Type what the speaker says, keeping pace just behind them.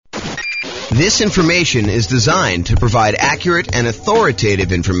This information is designed to provide accurate and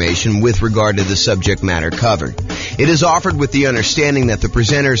authoritative information with regard to the subject matter covered. It is offered with the understanding that the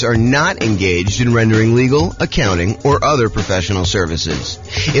presenters are not engaged in rendering legal, accounting, or other professional services.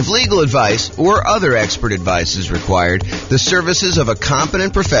 If legal advice or other expert advice is required, the services of a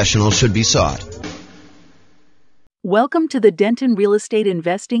competent professional should be sought. Welcome to the Denton Real Estate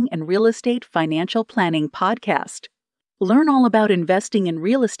Investing and Real Estate Financial Planning Podcast. Learn all about investing in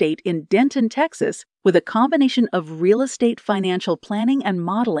real estate in Denton, Texas, with a combination of real estate financial planning and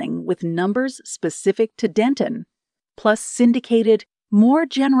modeling with numbers specific to Denton, plus syndicated, more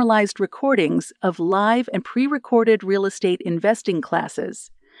generalized recordings of live and pre-recorded real estate investing classes,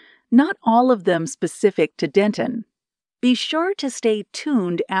 not all of them specific to Denton. Be sure to stay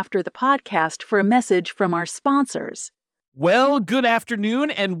tuned after the podcast for a message from our sponsors. Well, good afternoon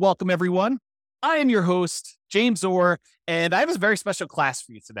and welcome, everyone. I am your host, James Orr, and I have a very special class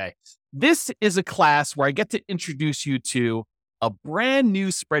for you today. This is a class where I get to introduce you to a brand new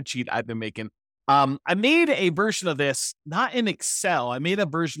spreadsheet I've been making. I made a version of this, not in Excel. I made a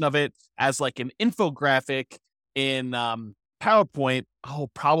version of it as like an infographic in PowerPoint,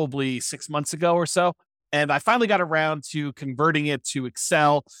 probably 6 months ago or so. And I finally got around to converting it to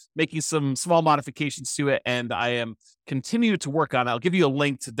Excel, making some small modifications to it, and I am continuing to work on it. I'll give you a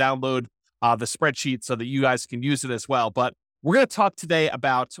link to download the spreadsheet so that you guys can use it as well. But we're going to talk today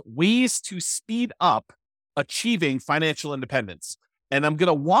about ways to speed up achieving financial independence. And I'm going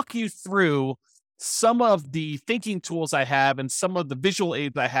to walk you through some of the thinking tools I have and some of the visual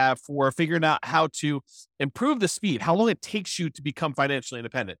aids I have for figuring out how to improve the speed, how long it takes you to become financially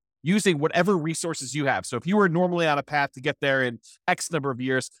independent, using whatever resources you have. So if you were normally on a path to get there in X number of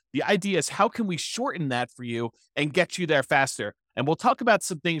years, the idea is how can we shorten that for you and get you there faster? And we'll talk about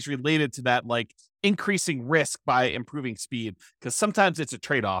some things related to that, like increasing risk by improving speed, because sometimes it's a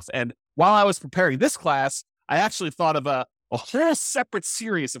trade-off. And while I was preparing this class, I actually thought of a whole separate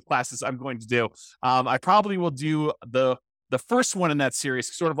series of classes I'm going to do. I probably will do the first one in that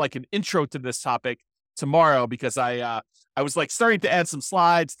series, sort of like an intro to this topic, tomorrow, because I was like starting to add some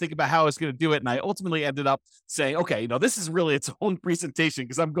slides, think about how I was going to do it. And I ultimately ended up saying, okay, this is really its own presentation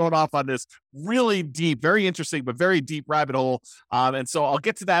because I'm going off on this really deep, very interesting, but very deep rabbit hole. And so I'll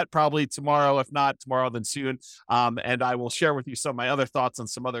get to that probably tomorrow. If not tomorrow, then soon. And I will share with you some of my other thoughts on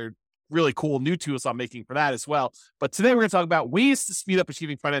some other really cool new tools I'm making for that as well. But today we're going to talk about ways to speed up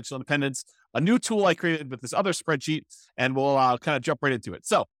achieving financial independence, a new tool I created with this other spreadsheet, and we'll kind of jump right into it.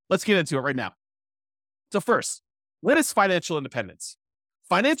 So let's get into it right now. So first, what is financial independence?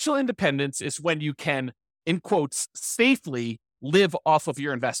 Financial independence is when you can, in quotes, safely live off of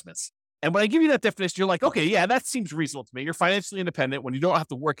your investments. And when I give you that definition, you're like, okay, yeah, that seems reasonable to me. You're financially independent when you don't have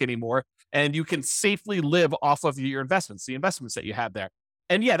to work anymore and you can safely live off of your investments, the investments that you have there.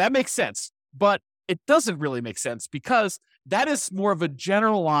 And yeah, that makes sense, but it doesn't really make sense because that is more of a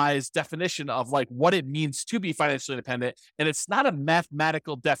generalized definition of like what it means to be financially independent. And it's not a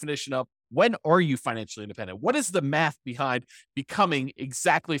mathematical definition of when are you financially independent? What is the math behind becoming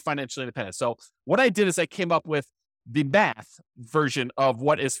exactly financially independent? So what I did is I came up with the math version of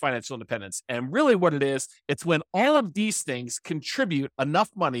what is financial independence. And really what it is, it's when all of these things contribute enough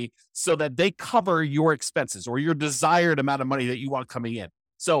money so that they cover your expenses or your desired amount of money that you want coming in.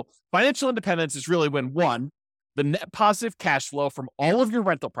 So financial independence is really when, one, the net positive cash flow from all of your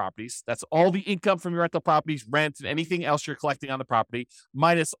rental properties, that's all the income from your rental properties, rent, and anything else you're collecting on the property,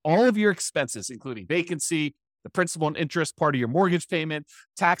 minus all of your expenses, including vacancy, the principal and interest part of your mortgage payment,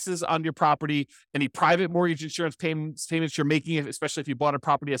 taxes on your property, any private mortgage insurance payments you're making, especially if you bought a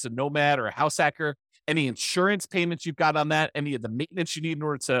property as a nomad or a house hacker, any insurance payments you've got on that, any of the maintenance you need in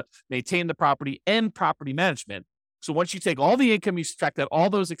order to maintain the property, and property management. So once you take all the income, you subtract out all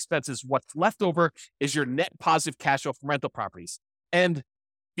those expenses, what's left over is your net positive cash flow from rental properties. And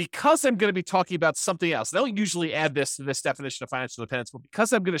because I'm going to be talking about something else, I don't usually add this to this definition of financial independence, but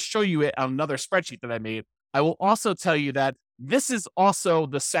because I'm going to show you it on another spreadsheet that I made, I will also tell you that this is also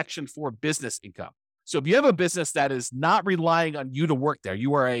the section for business income. So if you have a business that is not relying on you to work there,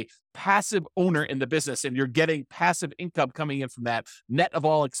 you are a passive owner in the business and you're getting passive income coming in from that net of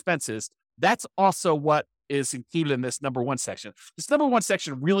all expenses, that's also what is included in this number one section. This number one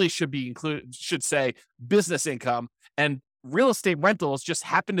section really should say business income, and real estate rentals just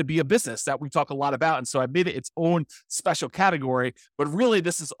happen to be a business that we talk a lot about. And so I made it its own special category, but really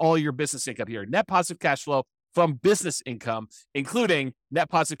this is all your business income here. Net positive cash flow from business income, including net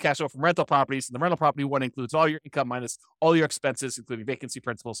positive cash flow from rental properties. And the rental property one includes all your income minus all your expenses, including vacancy,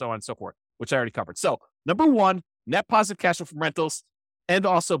 principal, so on and so forth, which I already covered. So number one, net positive cash flow from rentals and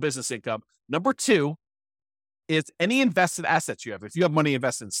also business income. Number two is any invested assets you have. If you have money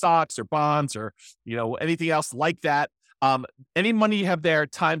invested in stocks or bonds or, anything else like that, any money you have there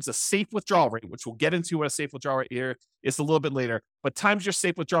times a safe withdrawal rate, which we'll get into what a safe withdrawal rate here is a little bit later, but times your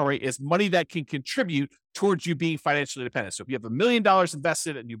safe withdrawal rate is money that can contribute towards you being financially independent. So if you have $1 million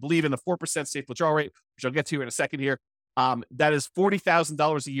invested and you believe in a 4% safe withdrawal rate, which I'll get to in a second here, that is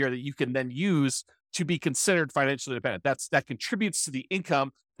 $40,000 a year that you can then use to be considered financially independent. That contributes to the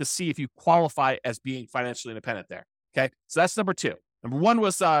income to see if you qualify as being financially independent there. Okay, so that's number two. Number one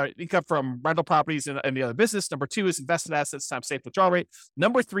was income from rental properties and the other business. Number two is invested assets times safe withdrawal rate.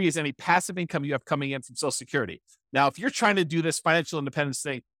 Number three is any passive income you have coming in from Social Security. Now, if you're trying to do this financial independence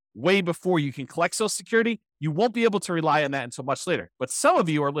thing way before you can collect Social Security, you won't be able to rely on that until much later. But some of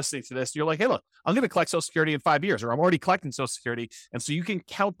you are listening to this, you're like, hey, look, I'm going to collect Social Security in 5 years, or I'm already collecting Social Security. And so you can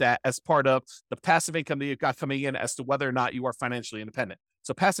count that as part of the passive income that you've got coming in as to whether or not you are financially independent.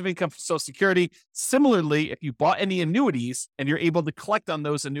 So passive income from Social Security. Similarly, if you bought any annuities and you're able to collect on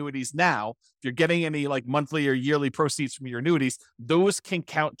those annuities now, if you're getting any like monthly or yearly proceeds from your annuities, those can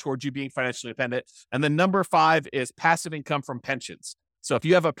count towards you being financially independent. And then number five is passive income from pensions. So if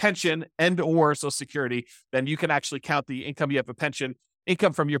you have a pension and or Social Security, then you can actually count the income you have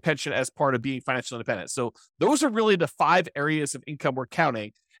income from your pension as part of being financially independent. So those are really the 5 areas of income we're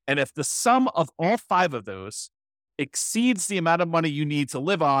counting. And if the sum of all 5 of those exceeds the amount of money you need to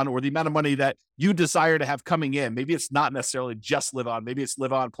live on, or the amount of money that you desire to have coming in, maybe it's not necessarily just live on, maybe it's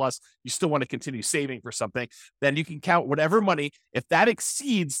live on plus you still want to continue saving for something, then you can count whatever money. If that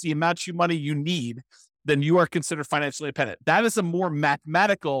exceeds the amount of money you need, then you are considered financially independent. That is a more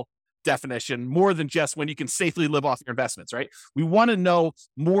mathematical definition, more than just when you can safely live off your investments, right? We want to know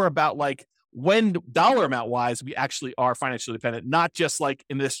more about like when dollar amount wise, we actually are financially independent, not just like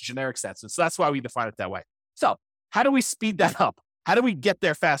in this generic sense. And so that's why we define it that way. So how do we speed that up? How do we get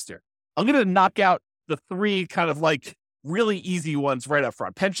there faster? I'm going to knock out the 3 kind of like really easy ones right up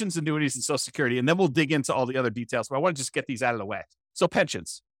front: pensions, annuities, and Social Security. And then we'll dig into all the other details, but I want to just get these out of the way. So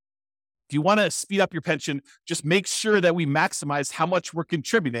pensions. If you want to speed up your pension, just make sure that we maximize how much we're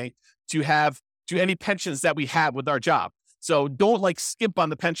contributing to any pensions that we have with our job. So don't like skimp on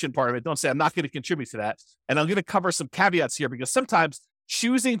the pension part of it. Don't say, I'm not going to contribute to that. And I'm going to cover some caveats here, because sometimes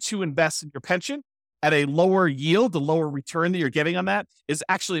choosing to invest in your pension at a lower yield, the lower return that you're getting on that is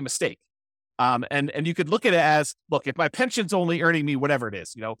actually a mistake. And you could look at it as, look, if my pension's only earning me whatever it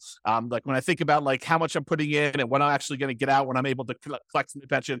is, like when I think about like how much I'm putting in and what I'm actually going to get out when I'm able to collect the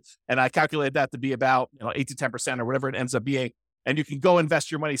pension, and I calculate that to be about 8 to 10% or whatever it ends up being, and you can go invest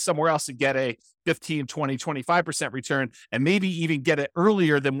your money somewhere else and get a 15, 20, 25% return, and maybe even get it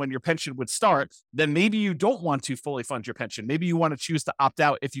earlier than when your pension would start, then maybe you don't want to fully fund your pension. Maybe you want to choose to opt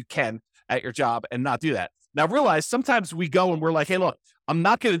out if you can at your job and not do that. Now realize sometimes we go and we're like, hey, look, I'm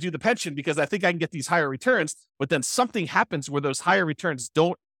not going to do the pension because I think I can get these higher returns, but then something happens where those higher returns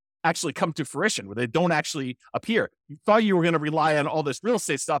don't actually come to fruition, where they don't actually appear. You thought you were going to rely on all this real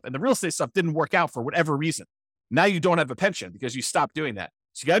estate stuff, and the real estate stuff didn't work out for whatever reason. Now you don't have a pension because you stopped doing that.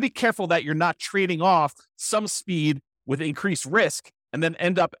 So you got to be careful that you're not trading off some speed with increased risk and then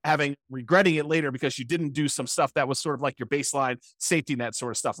end up regretting it later because you didn't do some stuff that was sort of like your baseline safety net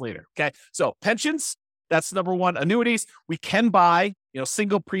sort of stuff later. Okay. So pensions, that's number one. Annuities, we can buy,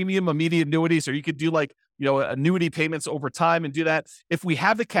 single premium immediate annuities, or you could do like, annuity payments over time and do that. If we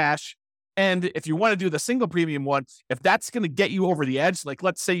have the cash, and if you want to do the single premium one, if that's going to get you over the edge, like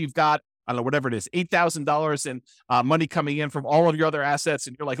let's say you've got, I don't know, whatever it is, $8,000 in money coming in from all of your other assets.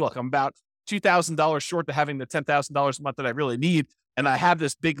 And you're like, look, I'm about $2,000 short to having the $10,000 a month that I really need. And I have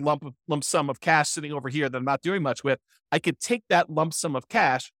this big lump sum of cash sitting over here that I'm not doing much with. I could take that lump sum of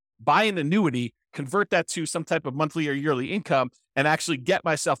cash, buy an annuity, convert that to some type of monthly or yearly income, and actually get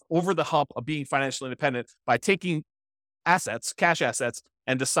myself over the hump of being financially independent by taking cash assets,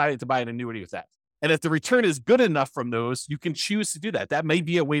 and deciding to buy an annuity with that. And if the return is good enough from those, you can choose to do that. That may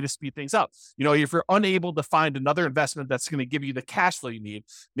be a way to speed things up. If you're unable to find another investment that's going to give you the cash flow you need,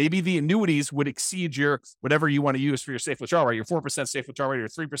 maybe the annuities would exceed your whatever you want to use for your safe withdrawal rate, your 4% safe withdrawal rate, or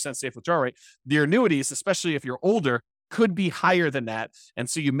 3% safe withdrawal rate. The annuities, especially if you're older, could be higher than that. And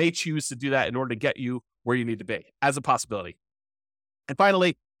so you may choose to do that in order to get you where you need to be as a possibility. And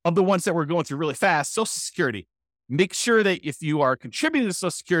finally, of the ones that we're going through really fast, Social Security. Make sure that if you are contributing to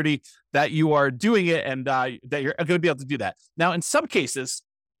Social Security, that you are doing it and that you're going to be able to do that. Now, in some cases,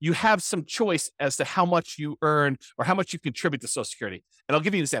 you have some choice as to how much you earn or how much you contribute to Social Security. And I'll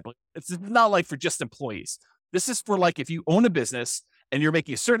give you an example. It's not like for just employees. This is for like if you own a business and you're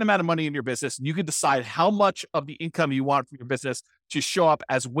making a certain amount of money in your business, and you can decide how much of the income you want from your business to show up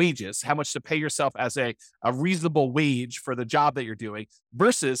as wages, how much to pay yourself as a reasonable wage for the job that you're doing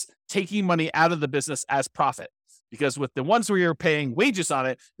versus taking money out of the business as profit. Because with the ones where you're paying wages on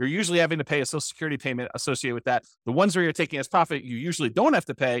it, you're usually having to pay a Social Security payment associated with that. The ones where you're taking as profit, you usually don't have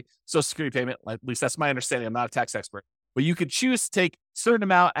to pay Social Security payment. At least that's my understanding. I'm not a tax expert. But you could choose to take a certain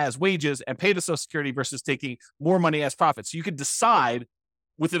amount as wages and pay the Social Security versus taking more money as profit. So you could decide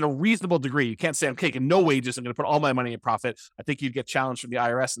within a reasonable degree. You can't say, I'm taking no wages, I'm going to put all my money in profit. I think you'd get challenged from the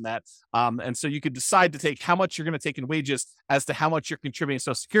IRS in that. And so you could decide to take how much you're going to take in wages as to how much you're contributing to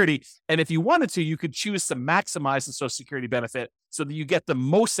Social Security. And if you wanted to, you could choose to maximize the Social Security benefit so that you get the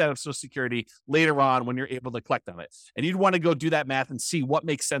most out of Social Security later on when you're able to collect on it. And you'd want to go do that math and see what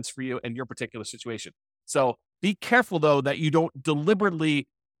makes sense for you in your particular situation. So be careful, though, that you don't deliberately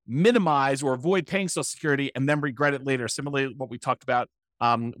minimize or avoid paying Social Security and then regret it later. Similarly, what we talked about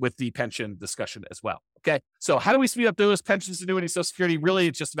with the pension discussion as well. Okay. So how do we speed up those pensions, annuities, Social Security? Really,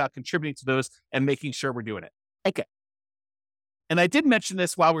 it's just about contributing to those and making sure we're doing it. Okay. And I did mention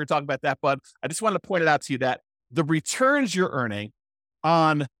this while we were talking about that, but I just wanted to point it out to you that the returns you're earning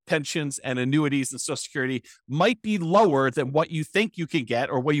on pensions and annuities and Social Security might be lower than what you think you can get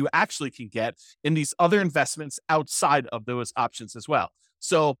or what you actually can get in these other investments outside of those options as well.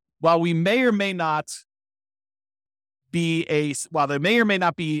 So while we may or may not while there may or may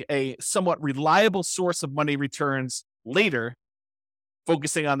not be a somewhat reliable source of money returns later,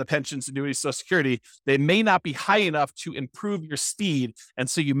 focusing on the pensions, annuities, Social Security, they may not be high enough to improve your speed. And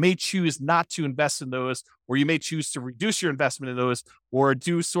so you may choose not to invest in those, or you may choose to reduce your investment in those, or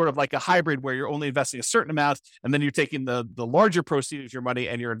do sort of like a hybrid where you're only investing a certain amount, and then you're taking the larger proceeds of your money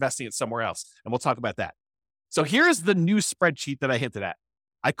and you're investing it somewhere else. And we'll talk about that. So here's the new spreadsheet that I hinted at.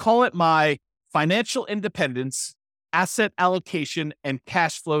 I call it my financial independence, asset allocation, and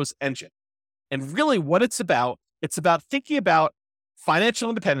cash flows engine. And really what it's about thinking about financial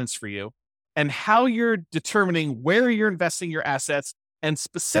independence for you and how you're determining where you're investing your assets, and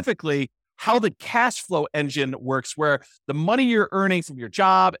specifically how the cash flow engine works, where the money you're earning from your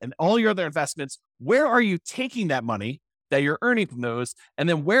job and all your other investments, where are you taking that money that you're earning from those? And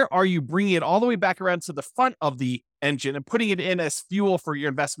then where are you bringing it all the way back around to the front of the engine and putting it in as fuel for your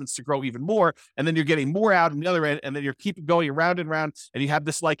investments to grow even more? And then you're getting more out on the other end, and then you're keeping going around and around, and you have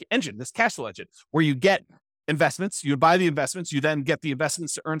this like engine, this cash flow engine, where you get investments, you buy the investments, you then get the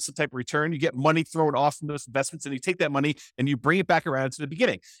investments to earn some type of return, you get money thrown off from those investments, and you take that money and you bring it back around to the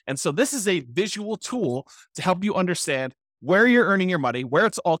beginning. And so this is a visual tool to help you understand where you're earning your money, where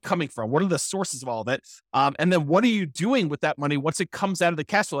it's all coming from, what are the sources of all of it, and then what are you doing with that money once it comes out of the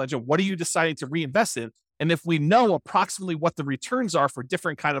cash flow engine? What are you deciding to reinvest in? And if we know approximately what the returns are for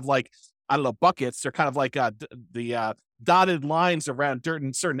different kind of like, I don't know, buckets, they're kind of like the dotted lines around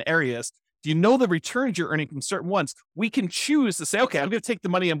certain areas. Do you know the returns you're earning from certain ones? We can choose to say, okay, I'm going to take the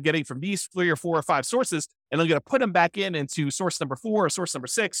money I'm getting from these 3 or 4 or 5 sources, and I'm going to put them back into source number 4 or source number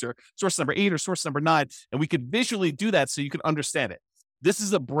 6 or source number 8 or source number 9. And we could visually do that so you can understand it. This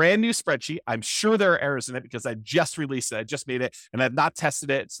is a brand new spreadsheet. I'm sure there are errors in it because I just released it. I just made it and I've not tested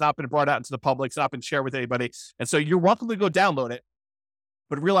it. It's not been brought out into the public. It's not been shared with anybody. And so you're welcome to go download it,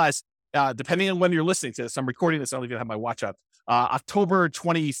 but realize, depending on when you're listening to this, I'm recording this. I don't even have my watch up. October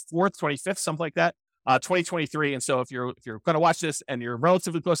 24th, 25th, something like that, 2023. And so if you're going to watch this and you're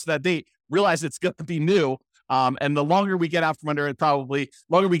relatively close to that date, realize it's going to be new. And the longer we get out from under it, probably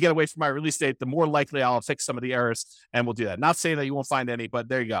longer we get away from my release date, the more likely I'll fix some of the errors, and we'll do that. Not saying that you won't find any, but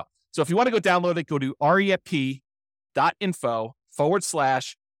there you go. So if you want to go download it, go to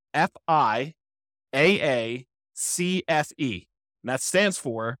refp.info/FIAACFE. And that stands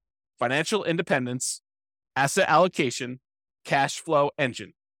for Financial Independence, Asset Allocation, Cash Flow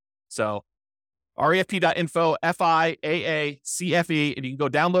Engine. So refp.info, FIAACFE, and you can go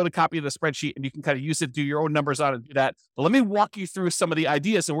download a copy of the spreadsheet and you can kind of use it, do your own numbers on it, and do that. But let me walk you through some of the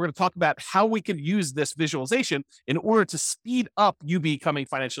ideas, and we're going to talk about how we can use this visualization in order to speed up you becoming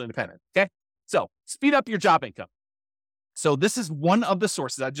financially independent. Okay. So speed up your job income. So this is one of the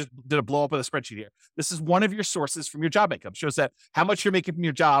sources. I just did a blow up of the spreadsheet here. This is one of your sources from your job income. Shows that how much you're making from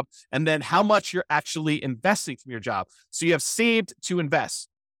your job and then how much you're actually investing from your job. So you have saved to invest.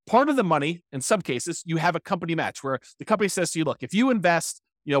 Part of the money, in some cases, you have a company match where the company says to you, look, if you invest,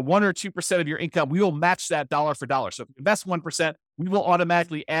 1 or 2% of your income, we will match that dollar for dollar. So if you invest 1%, we will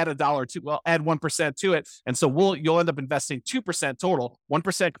automatically add add 1% to it. And so you'll end up investing 2% total,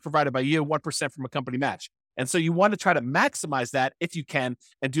 1% provided by you, 1% from a company match. And so you want to try to maximize that if you can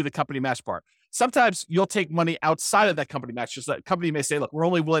and do the company match part. Sometimes you'll take money outside of that company match. Just that company may say, look, we're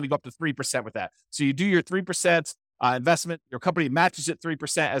only willing to go up to 3% with that. So you do your 3% investment, your company matches it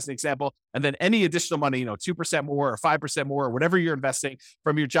 3% as an example. And then any additional money, 2% more or 5% more or whatever you're investing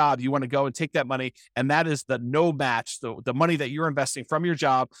from your job, you want to go and take that money. And that is the no match, the money that you're investing from your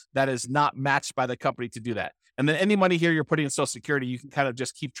job that is not matched by the company to do that. And then any money here you're putting in Social Security, you can kind of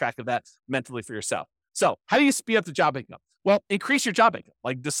just keep track of that mentally for yourself. So how do you speed up the job income? Well, increase your job income.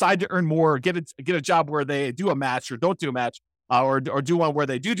 Like decide to earn more, or get a job where they do a match or don't do a match, or do one where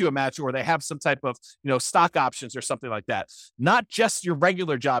they do a match, or they have some type of, stock options or something like that. Not just your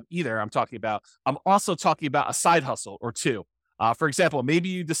regular job either. I'm talking about. I'm also talking about a side hustle or two. For example, maybe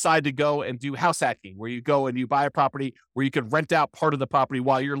you decide to go and do house hacking, where you go and you buy a property where you could rent out part of the property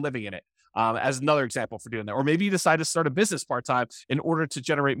while you're living in it. As another example for doing that. Or maybe you decide to start a business part-time in order to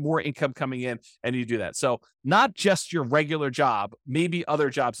generate more income coming in, and you do that. So not just your regular job, maybe other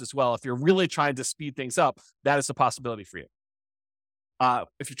jobs as well. If you're really trying to speed things up, that is a possibility for you.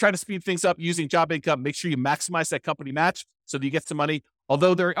 If you're trying to speed things up using job income, make sure you maximize that company match so that you get some money.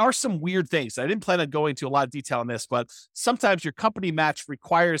 Although there are some weird things. I didn't plan on going into a lot of detail on this, but sometimes your company match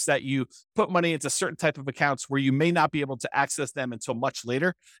requires that you put money into certain type of accounts where you may not be able to access them until much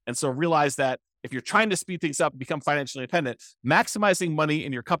later. And so realize that if you're trying to speed things up and become financially independent, maximizing money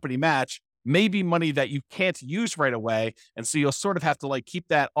in your company match may be money that you can't use right away. And so you'll sort of have to keep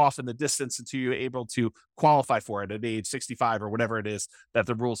that off in the distance until you're able to qualify for it at age 65 or whatever it is that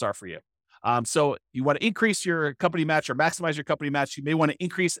the rules are for you. So you want to increase your company match or maximize your company match. You may want to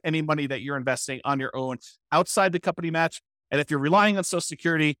increase any money that you're investing on your own outside the company match. And if you're relying on Social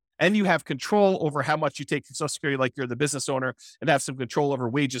Security and you have control over how much you take from Social Security, like you're the business owner and have some control over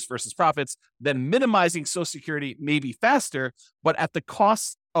wages versus profits, then minimizing Social Security may be faster, but at the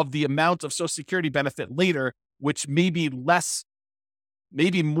cost of the amount of Social Security benefit later, which may be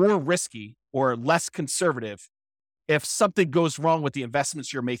more risky or less conservative if something goes wrong with the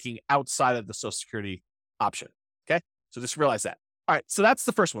investments you're making outside of the Social Security option. Okay. So just realize that. All right. So that's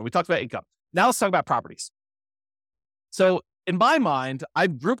the first one. We talked about income. Now let's talk about properties. So in my mind,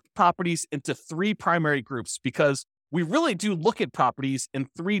 I've grouped properties into three primary groups because we really do look at properties in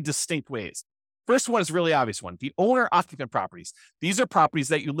three distinct ways. First one is a really obvious one, the owner-occupant properties. These are properties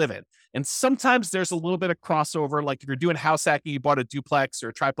that you live in. And sometimes there's a little bit of crossover, like if you're doing house hacking, you bought a duplex or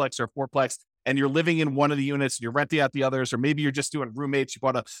a triplex or a fourplex, and you're living in one of the units and you're renting out the others, or maybe you're just doing roommates. You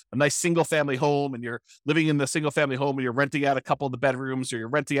bought a nice single family home and you're living in the single family home and you're renting out a couple of the bedrooms, or you're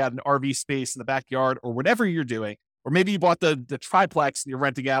renting out an RV space in the backyard, or whatever you're doing. Or maybe you bought the triplex and you're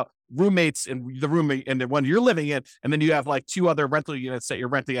renting out roommates in the room and the one you're living in. And then you have two other rental units that you're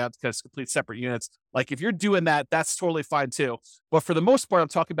renting out as complete separate units. If you're doing that, that's totally fine too. But for the most part, I'm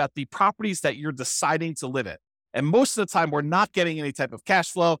talking about the properties that you're deciding to live in. And most of the time, we're not getting any type of cash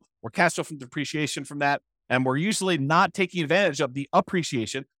flow or cash flow from depreciation from that. And we're usually not taking advantage of the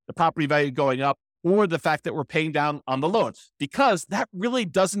appreciation, the property value going up, or the fact that we're paying down on the loan, because that really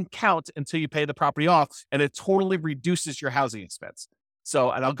doesn't count until you pay the property off, and it totally reduces your housing expense.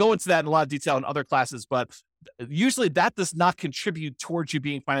 So, and I'll go into that in a lot of detail in other classes, but usually that does not contribute towards you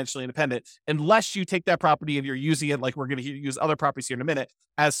being financially independent unless you take that property and you're using it, like we're going to use other properties here in a minute,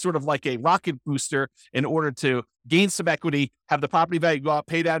 as sort of like a rocket booster in order to gain some equity, have the property value go up,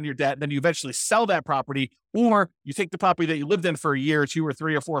 pay down your debt, and then you eventually sell that property, or you take the property that you lived in for a year or two or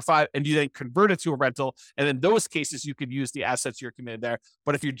three or four or five, and you then convert it to a rental. And in those cases, you could use the assets you're committed there.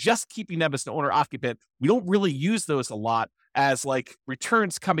 But if you're just keeping them as an owner occupant, we don't really use those a lot as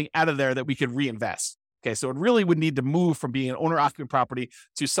returns coming out of there that we could reinvest. Okay, so it really would need to move from being an owner-occupant property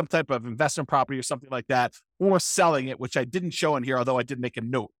to some type of investment property or something like that, or selling it, which I didn't show in here, although I did make a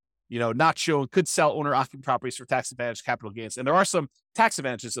note. Not shown, could sell owner-occupant properties for tax-advantaged capital gains. And there are some tax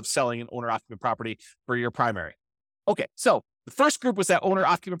advantages of selling an owner-occupant property for your primary. Okay, so the first group was that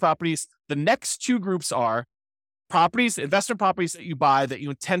owner-occupant properties. The next two groups are properties, investment properties that you buy that you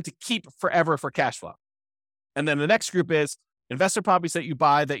intend to keep forever for cash flow. And then the next group is investment properties that you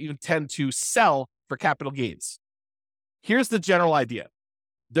buy that you intend to sell for capital gains. Here's the general idea.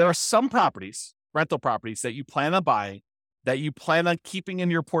 There are some properties, rental properties, that you plan on buying, that you plan on keeping in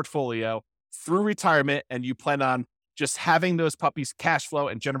your portfolio through retirement, and you plan on just having those puppies cash flow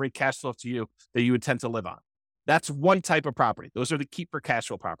and generate cash flow to you that you intend to live on. That's one type of property. Those are the keep for cash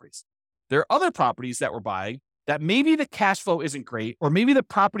flow properties. There are other properties that we're buying that maybe the cash flow isn't great, or maybe the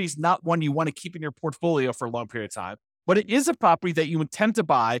property is not one you want to keep in your portfolio for a long period of time, but it is a property that you intend to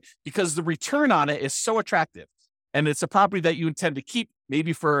buy because the return on it is so attractive. And it's a property that you intend to keep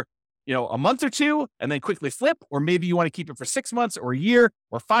maybe for, a month or two and then quickly flip, or maybe you want to keep it for 6 months or a year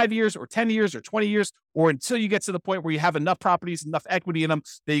or 5 years or 10 years or 20 years, or until you get to the point where you have enough properties, enough equity in them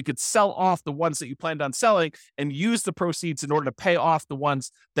that you could sell off the ones that you planned on selling and use the proceeds in order to pay off the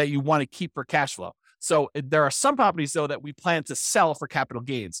ones that you want to keep for cash flow. So there are some properties, though, that we plan to sell for capital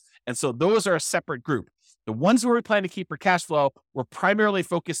gains. And so those are a separate group. The ones where we plan to keep for cash flow, we're primarily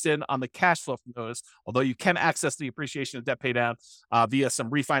focused in on the cash flow from those, although you can access the appreciation of debt pay down via some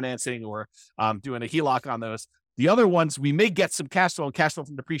refinancing or doing a HELOC on those. The other ones, we may get some cash flow and cash flow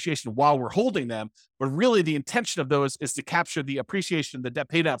from depreciation while we're holding them, but really the intention of those is to capture the appreciation, the debt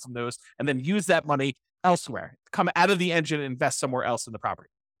pay down from those, and then use that money elsewhere, come out of the engine and invest somewhere else in the property.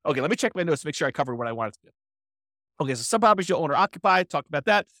 Okay, let me check my notes to make sure I covered what I wanted to do. Okay, so some properties you'll own or occupy, talked about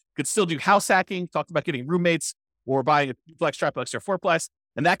that. You could still do house hacking, talked about getting roommates or buying a duplex, triplex, or fourplex.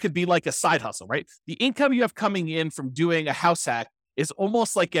 And that could be like a side hustle, right? The income you have coming in from doing a house hack is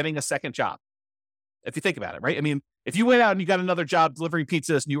almost like getting a second job, if you think about it, right? I mean, if you went out and you got another job delivering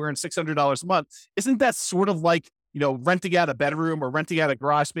pizzas and you earn $600 a month, isn't that sort of like, renting out a bedroom or renting out a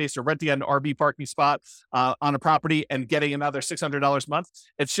garage space or renting out an RV parking spot on a property and getting another $600 a month?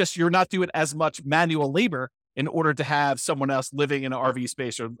 It's just you're not doing as much manual labor in order to have someone else living in an RV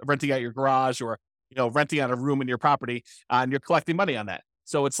space or renting out your garage or, renting out a room in your property and you're collecting money on that.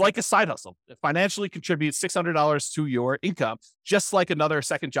 So it's like a side hustle. It financially contributes $600 to your income, just like another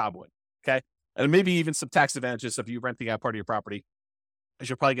second job would. Okay. And maybe even some tax advantages of you renting out part of your property, as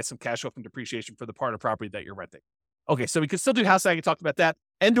you'll probably get some cash flow from depreciation for the part of property that you're renting. Okay, so we could still do house hacking, talked about that,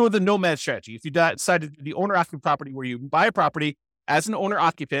 and or the nomad strategy. If you decide to do the owner-occupant property where you buy a property as an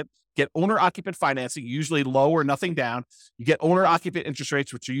owner-occupant, get owner-occupant financing, usually low or nothing down. You get owner-occupant interest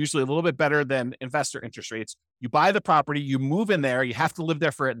rates, which are usually a little bit better than investor interest rates. You buy the property, you move in there, you have to live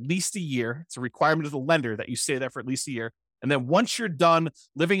there for at least a year. It's a requirement of the lender that you stay there for at least a year. And then once you're done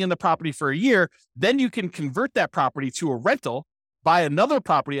living in the property for a year, then you can convert that property to a rental, buy another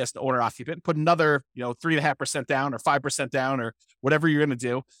property as the owner occupant, put another, 3.5% down or 5% down or whatever you're going to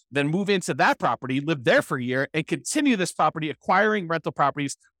do, then move into that property, live there for a year and continue this property, acquiring rental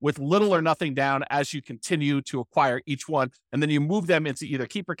properties with little or nothing down as you continue to acquire each one. And then you move them into either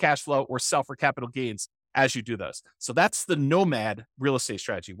keeper cash flow or sell for capital gains as you do those. So that's the nomad real estate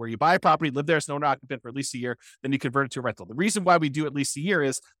strategy, where you buy a property, live there as an owner occupant for at least a year, then you convert it to a rental. The reason why we do at least a year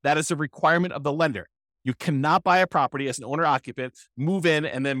is that is a requirement of the lender. You cannot buy a property as an owner occupant, move in,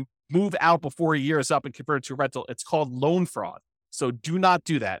 and then move out before a year is up and convert it to a rental. It's called loan fraud. So do not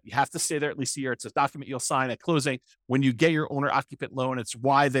do that. You have to stay there at least a year. It's a document you'll sign at closing when you get your owner occupant loan. It's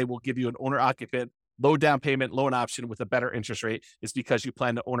why they will give you an owner occupant low down payment loan option with a better interest rate, is because you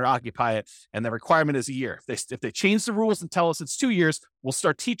plan to owner occupy it. And the requirement is a year. If they change the rules and tell us it's 2 years, we'll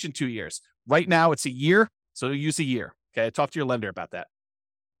start teaching 2 years. Right now it's a year. So use a year. Okay. Talk to your lender about that.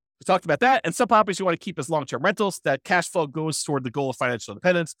 We talked about that. And some properties you want to keep as long-term rentals. That cash flow goes toward the goal of financial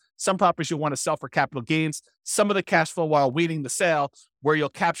independence. Some properties you'll want to sell for capital gains. Some of the cash flow while waiting the sale, where you'll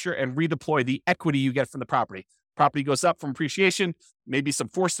capture and redeploy the equity you get from the property. Property goes up from appreciation, maybe some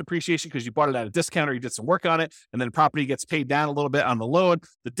forced appreciation because you bought it at a discount or you did some work on it. And then property gets paid down a little bit on the loan.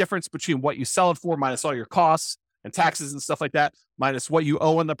 The difference between what you sell it for minus all your costs and taxes and stuff like that, minus what you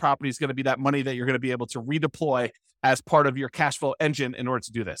owe on the property, is going to be that money that you're going to be able to redeploy as part of your cash flow engine in order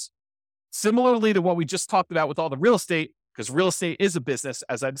to do this. Similarly to what we just talked about with all the real estate, because real estate is a business,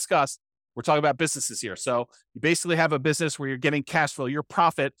 as I discussed, we're talking about businesses here. So you basically have a business where you're getting cash flow, your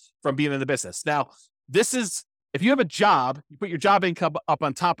profit from being in the business. Now, this is, if you have a job, you put your job income up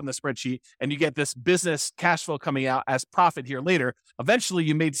on top in the spreadsheet and you get this business cash flow coming out as profit here later. Eventually,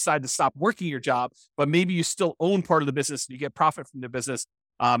 you may decide to stop working your job, but maybe you still own part of the business and you get profit from the business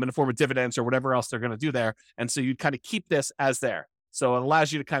in the form of dividends or whatever else they're going to do there. And so you kind of keep this as there. So it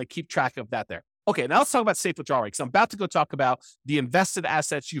allows you to kind of keep track of that there. Okay, now let's talk about safe withdrawal rate, because I'm about to go talk about the invested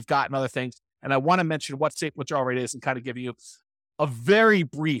assets you've got and other things. And I want to mention what safe withdrawal rate is and kind of give you a very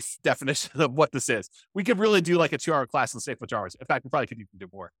brief definition of what this is. We could really do like a 2-hour class on safe withdrawal rates. In fact, we probably could even do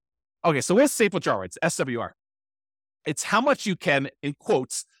more. Okay, so what's safe withdrawal rates? SWR. It's how much you can, in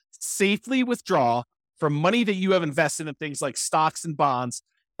quotes, safely withdraw from money that you have invested in things like stocks and bonds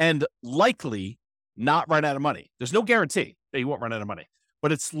and likely not run out of money. There's no guarantee that you won't run out of money,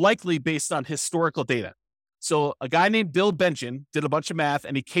 but it's likely based on historical data. So a guy named Bill Bengen did a bunch of math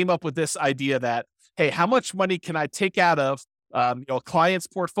and he came up with this idea that, hey, how much money can I take out of a client's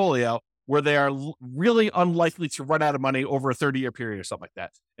portfolio where they are really unlikely to run out of money over a 30-year period or something like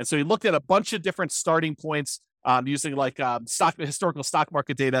that. And so he looked at a bunch of different starting points using like historical stock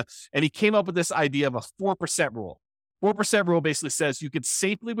market data, and he came up with this idea of a 4% rule. 4% rule basically says you could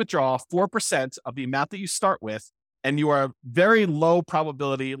safely withdraw 4% of the amount that you start with, and you are very low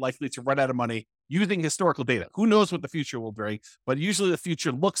probability likely to run out of money using historical data. Who knows what the future will bring, but usually the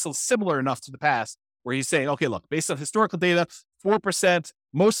future looks similar enough to the past where he's saying, okay, look, based on historical data, 4%,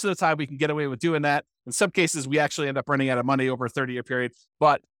 most of the time we can get away with doing that. In some cases, we actually end up running out of money over a 30-year period,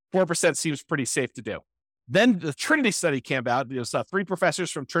 but 4% seems pretty safe to do. Then the Trinity study came out. There was 3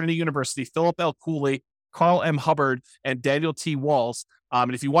 professors from Trinity University, Philip L. Cooley, Carl M. Hubbard and Daniel T. Walls.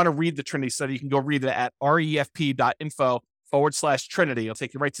 And if you want to read the Trinity study, you can go read it at refp.info/Trinity. It'll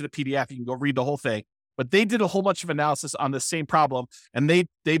take you right to the PDF. You can go read the whole thing. But they did a whole bunch of analysis on the same problem. And they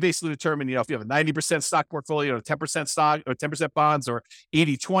basically determined, if you have a 90% stock portfolio, or 10% stock, or 10% bonds, or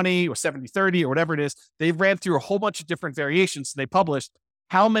 80-20, or 70-30, or whatever it is, they ran through a whole bunch of different variations. And they published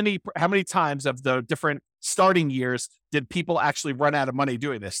how many times of the different starting years did people actually run out of money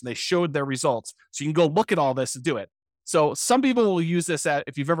doing this. And they showed their results. So you can go look at all this and do it. So some people will use this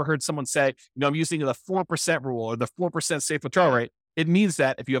if you've ever heard someone say, I'm using the 4% rule or the 4% safe withdrawal rate. It means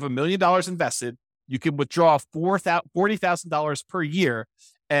that if you have $1 million invested, you can withdraw $40,000 per year,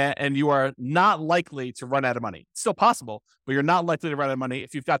 and you are not likely to run out of money. It's still possible, but you're not likely to run out of money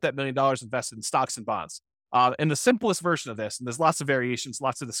if you've got that $1 million invested in stocks and bonds. In the simplest version of this, and there's lots of variations,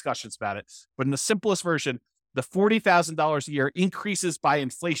 lots of discussions about it, but in the simplest version, the $40,000 a year increases by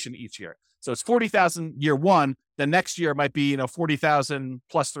inflation each year. So it's $40,000 year one, the next year might be, $40,000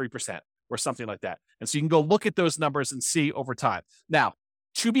 plus 3% or something like that. And so you can go look at those numbers and see over time. Now,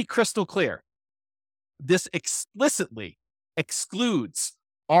 to be crystal clear, this explicitly excludes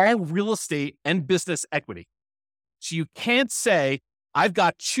all real estate and business equity. So you can't say, I've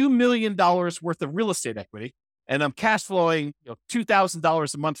got $2 million worth of real estate equity and I'm cash flowing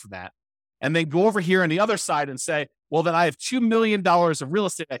 $2,000 a month for that. And then go over here on the other side and say, well, then I have $2 million of real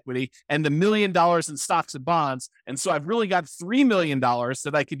estate equity and $1 million in stocks and bonds. And so I've really got $3 million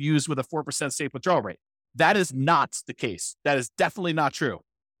that I could use with a 4% safe withdrawal rate. That is not the case. That is definitely not true.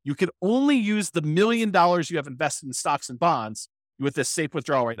 You can only use the $1 million you have invested in stocks and bonds with this safe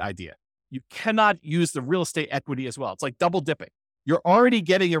withdrawal rate idea. You cannot use the real estate equity as well. It's like double dipping. You're already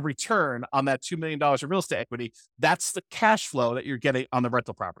getting a return on that $2 million of real estate equity. That's the cash flow that you're getting on the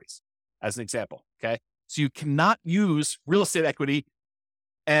rental properties, as an example. Okay. So you cannot use real estate equity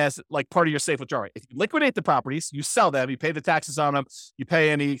as like part of your safe withdrawal rate. If you liquidate the properties, you sell them, you pay the taxes on them, you pay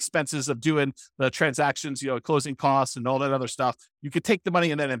any expenses of doing the transactions, closing costs and all that other stuff. You could take the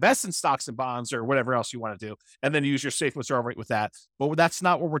money and then invest in stocks and bonds or whatever else you want to do, and then use your safe withdrawal rate with that. But that's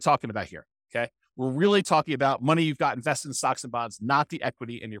not what we're talking about here. Okay. We're really talking about money you've got invested in stocks and bonds, not the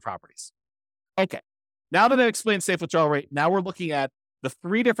equity in your properties. Okay. Now that I explained safe withdrawal rate, now we're looking at the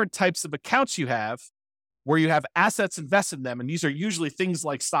 3 different types of accounts you have where you have assets invested in them. And these are usually things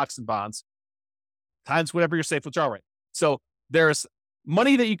like stocks and bonds times whatever your safe withdrawal rate. So there's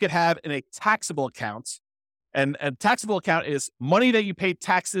money that you could have in a taxable account. And a taxable account is money that you pay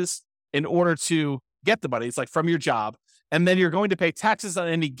taxes in order to get the money. It's like from your job. And then you're going to pay taxes on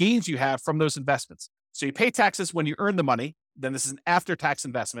any gains you have from those investments. So you pay taxes when you earn the money. Then this is an after-tax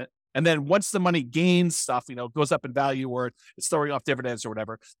investment. And then once the money gains stuff, goes up in value or it's throwing off dividends or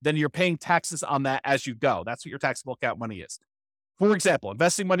whatever, then you're paying taxes on that as you go. That's what your taxable account money is. For example,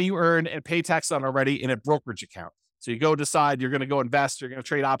 investing money you earn and pay tax on already in a brokerage account. So you go decide you're going to go invest, you're going to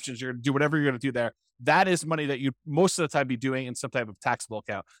trade options, you're going to do whatever you're going to do there. That is money that you most of the time be doing in some type of taxable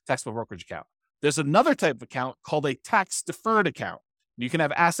account, taxable brokerage account. There's another type of account called a tax deferred account. You can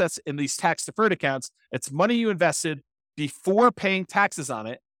have assets in these tax deferred accounts. It's money you invested before paying taxes on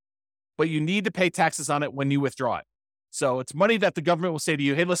it, but you need to pay taxes on it when you withdraw it. So it's money that the government will say to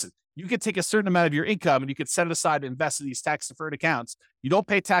you, hey, listen, you could take a certain amount of your income and you could set it aside and invest in these tax deferred accounts. You don't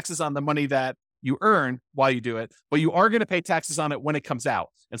pay taxes on the money that you earn while you do it, but you are going to pay taxes on it when it comes out.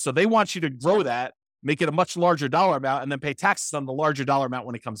 And so they want you to grow that, make it a much larger dollar amount, and then pay taxes on the larger dollar amount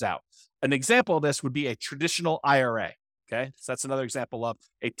when it comes out. An example of this would be a traditional IRA. Okay. So that's another example of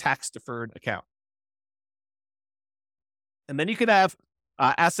a tax deferred account. And then you could have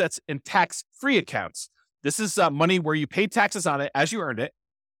assets in tax-free accounts. This is money where you pay taxes on it as you earned it,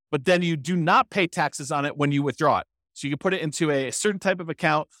 but then you do not pay taxes on it when you withdraw it. So you can put it into a certain type of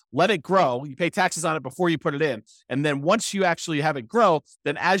account, let it grow. You pay taxes on it before you put it in. And then once you actually have it grow,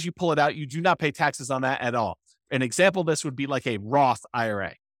 then as you pull it out, you do not pay taxes on that at all. An example of this would be like a Roth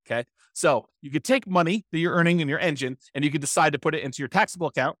IRA. Okay. So you could take money that you're earning in your engine and you could decide to put it into your taxable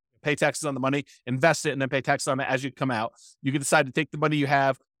account, pay taxes on the money, invest it, and then pay taxes on it as you come out. You can decide to take the money you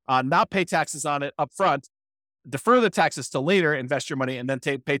have, not pay taxes on it up front, defer the taxes till later, invest your money, and then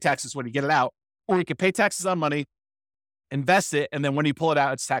pay taxes when you get it out. Or you can pay taxes on money, invest it, and then when you pull it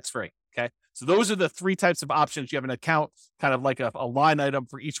out, it's tax-free. Okay. So those are the 3 types of options. You have an account, kind of like a line item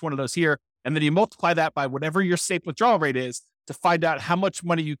for each one of those here. And then you multiply that by whatever your safe withdrawal rate is to find out how much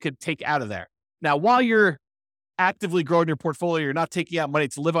money you could take out of there. Now, while you're actively growing your portfolio, you're not taking out money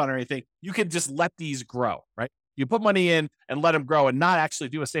to live on or anything, you can just let these grow, right? You put money in and let them grow and not actually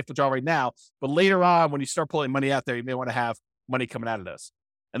do a safe withdrawal right now. But later on, when you start pulling money out there, you may want to have money coming out of those.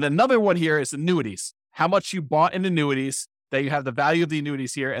 And then another one here is annuities. How much you bought in annuities that you have the value of the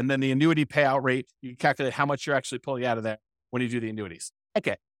annuities here, and then the annuity payout rate, you calculate how much you're actually pulling out of there when you do the annuities.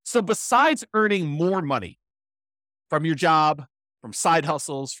 Okay, so besides earning more money from your job, from side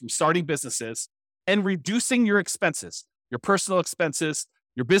hustles, from starting businesses, and reducing your expenses, your personal expenses,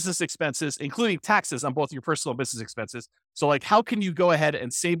 your business expenses, including taxes on both your personal and business expenses. So like, how can you go ahead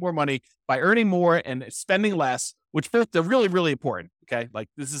and save more money by earning more and spending less, which they're really, really important. Okay. Like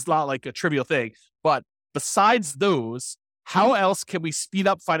this is not like a trivial thing, but besides those, how else can we speed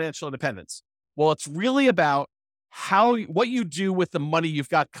up financial independence? Well, it's really about what you do with the money you've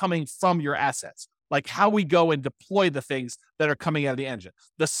got coming from your assets, like how we go and deploy the things that are coming out of the engine,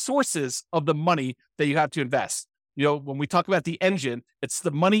 the sources of the money that you have to invest. You know, when we talk about the engine, it's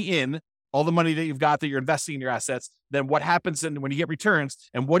the money in, all the money that you've got that you're investing in your assets. Then what happens when you get returns,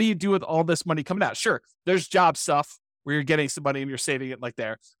 and what do you do with all this money coming out? Sure, there's job stuff where you're getting some money and you're saving it like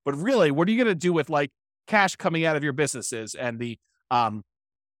there. But really, what are you going to do with like cash coming out of your businesses and the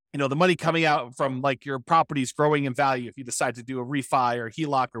money coming out from like your properties growing in value if you decide to do a refi or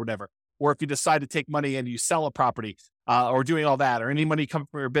HELOC or whatever, or if you decide to take money and you sell a property or doing all that, or any money coming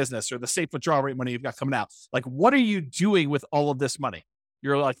from your business or the safe withdrawal rate money you've got coming out. Like, what are you doing with all of this money?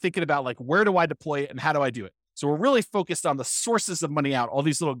 You're like thinking about like, where do I deploy it and how do I do it? So we're really focused on the sources of money out, all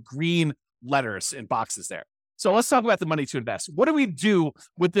these little green letters in boxes there. So let's talk about the money to invest. What do we do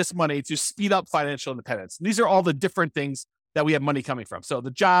with this money to speed up financial independence? And these are all the different things that we have money coming from. So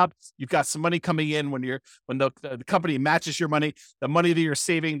the job, you've got some money coming in when the company matches your money, the money that you're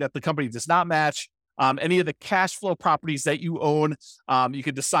saving that the company does not match, any of the cash flow properties that you own. You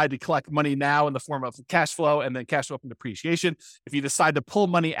could decide to collect money now in the form of cash flow and then cash flow from depreciation. If you decide to pull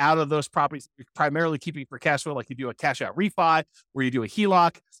money out of those properties, you're primarily keeping for cash flow, like you do a cash out refi or you do a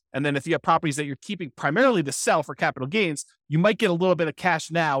HELOC. And then if you have properties that you're keeping primarily to sell for capital gains, you might get a little bit of cash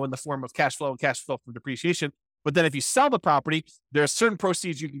now in the form of cash flow and cash flow from depreciation. But then if you sell the property, there are certain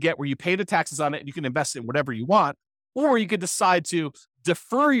proceeds you can get where you pay the taxes on it and you can invest in whatever you want. Or you could decide to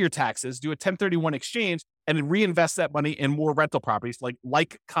defer your taxes, do a 1031 exchange, and then reinvest that money in more rental properties,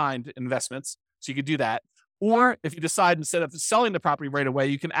 like kind investments. So you could do that. Or if you decide instead of selling the property right away,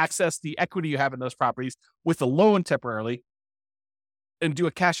 you can access the equity you have in those properties with a loan temporarily and do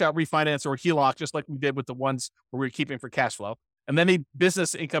a cash out refinance or HELOC, just like we did with the ones where we were keeping for cash flow. And then any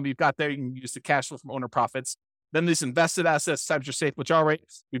business income you've got there, you can use the cash flow from owner profits. Then these invested assets times your safe withdrawal rate.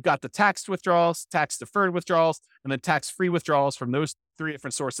 We've got the tax withdrawals, tax deferred withdrawals, and then tax-free withdrawals from those three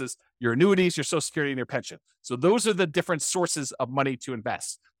different sources, your annuities, your Social Security, and your pension. So those are the different sources of money to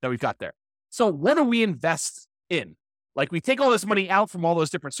invest that we've got there. So what do we invest in? Like we take all this money out from all those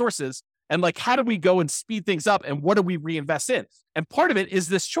different sources, and like, how do we go and speed things up? And what do we reinvest in? And part of it is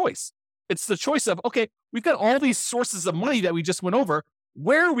this choice. It's the choice of, okay, we've got all these sources of money that we just went over.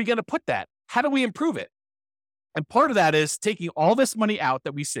 Where are we going to put that? How do we improve it? And part of that is taking all this money out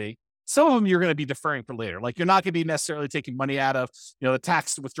that we see. Some of them you're going to be deferring for later. Like you're not going to be necessarily taking money out of, the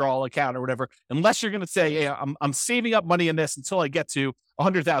tax withdrawal account or whatever, unless you're going to say, hey, I'm saving up money in this until I get to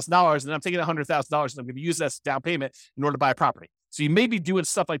 $100,000, and then I'm taking $100,000 and I'm going to use that as down payment in order to buy a property. So you may be doing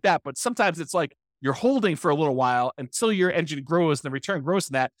stuff like that, but sometimes it's like you're holding for a little while until your engine grows and the return grows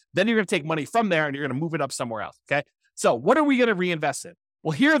in that. Then you're going to take money from there and you're going to move it up somewhere else. Okay. So what are we going to reinvest in?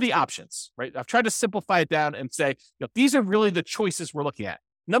 Well, here are the options, right? I've tried to simplify it down and say, these are really the choices we're looking at.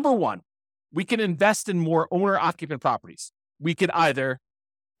 Number one, we can invest in more owner-occupant properties. We could either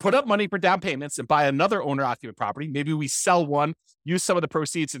put up money for down payments and buy another owner-occupant property. Maybe we sell one, use some of the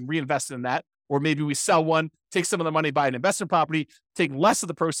proceeds and reinvest in that. Or maybe we sell one, take some of the money, buy an investment property, take less of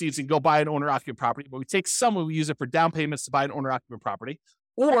the proceeds and go buy an owner-occupant property. But we take some and we use it for down payments to buy an owner-occupant property.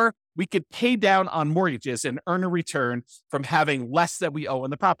 Or we could pay down on mortgages and earn a return from having less that we owe on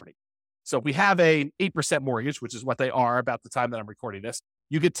the property. So if we have an 8% mortgage, which is what they are about the time that I'm recording this,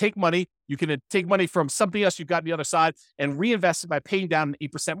 you could take money from something else you've got on the other side and reinvest it by paying down an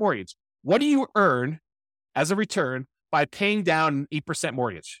 8% mortgage. What do you earn as a return by paying down an 8%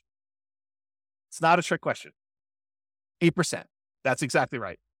 mortgage? It's not a trick question. 8%. That's exactly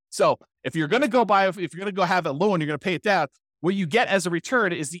right. So if you're going to go have a loan, you're going to pay it down. What you get as a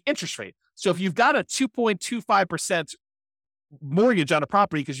return is the interest rate. So if you've got a 2.25% mortgage on a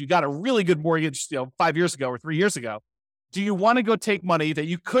property because you got a really good mortgage, 5 years ago or 3 years ago, do you want to go take money that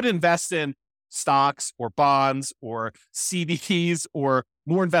you could invest in stocks or bonds or CDs or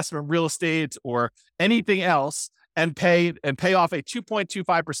more investment in real estate or anything else and pay off a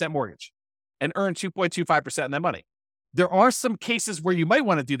 2.25% mortgage and earn 2.25% on that money? There are some cases where you might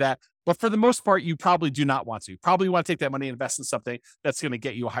want to do that, but for the most part, you probably do not want to. You probably want to take that money and invest in something that's going to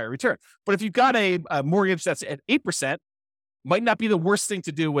get you a higher return. But if you've got a mortgage that's at 8%, might not be the worst thing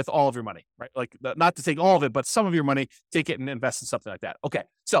to do with all of your money, right? Like not to take all of it, but some of your money, take it and invest in something like that. Okay.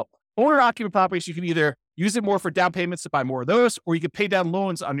 So owner-occupied properties, you can either use it more for down payments to buy more of those, or you can pay down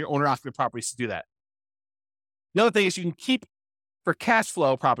loans on your owner-occupied properties to do that. The other thing is you can keep for cash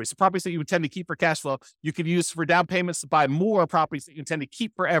flow properties, the properties that you would tend to keep for cash flow, you could use for down payments to buy more properties that you tend to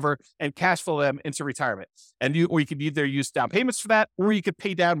keep forever and cash flow them into retirement. Or you could either use down payments for that, or you could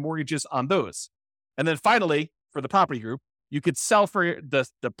pay down mortgages on those. And then finally, for the property group, you could sell for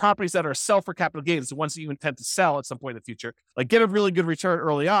the properties that are sell for capital gains, the ones that you intend to sell at some point in the future, like get a really good return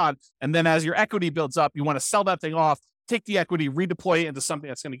early on. And then as your equity builds up, you want to sell that thing off, take the equity, redeploy it into something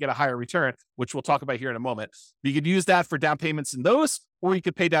that's going to get a higher return, which we'll talk about here in a moment. You could use that for down payments in those, or you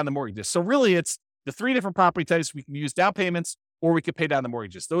could pay down the mortgages. So really it's the three different property types. We can use down payments, or we could pay down the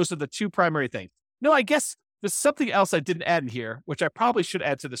mortgages. Those are the two primary things. No, I guess there's something else I didn't add in here, which I probably should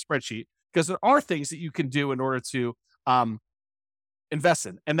add to the spreadsheet, because there are things that you can do in order to invest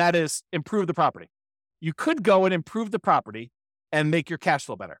in, and that is improve the property. You could go and improve the property and make your cash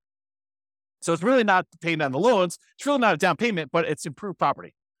flow better. So it's really not paying down the loans. It's really not a down payment, but it's improved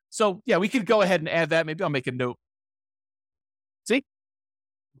property. So yeah, we could go ahead and add that. Maybe I'll make a note. See?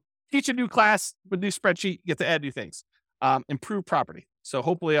 Teach a new class with a new spreadsheet, you get to add new things. Improve property. So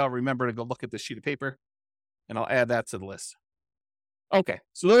hopefully I'll remember to go look at this sheet of paper and I'll add that to the list. Okay,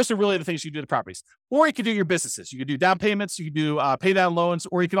 so those are really the things you do to properties. Or you can do your businesses. You can do down payments, you can do pay down loans,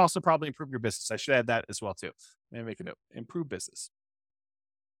 or you can also probably improve your business. I should add that as well too. Let me make a note. Improve business.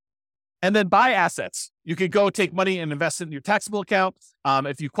 And then buy assets. You could go take money and invest it in your taxable account.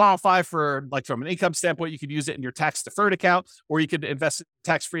 If you qualify for, like from an income standpoint, you could use it in your tax deferred account, or you could invest in a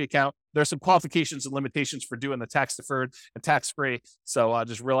tax-free account. There's some qualifications and limitations for doing the tax deferred and tax-free. So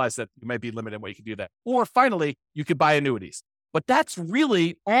just realize that you might be limited in what you can do that. Or finally, you could buy annuities. But that's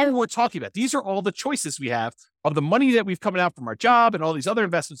really all we're talking about. These are all the choices we have of the money that we've coming out from our job and all these other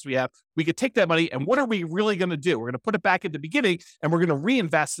investments we have. We could take that money and what are we really going to do? We're going to put it back at the beginning and we're going to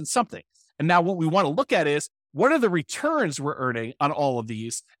reinvest in something. And now what we want to look at is what are the returns we're earning on all of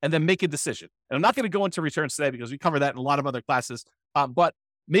these, and then make a decision. And I'm not going to go into returns today because we cover that in a lot of other classes. But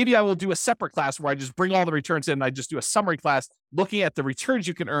maybe I will do a separate class where I just bring all the returns in and I just do a summary class looking at the returns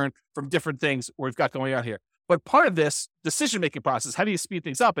you can earn from different things we've got going on here. But part of this decision-making process, how do you speed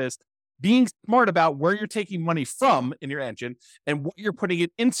things up, is being smart about where you're taking money from in your engine and what you're putting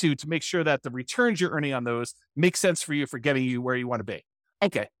it into to make sure that the returns you're earning on those make sense for you for getting you where you want to be.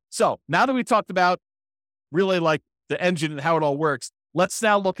 Okay, so now that we talked about really like the engine and how it all works, let's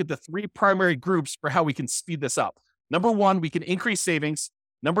now look at the three primary groups for how we can speed this up. Number one, we can increase savings.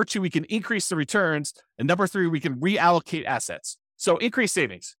 Number two, we can increase the returns. And number three, we can reallocate assets. So increase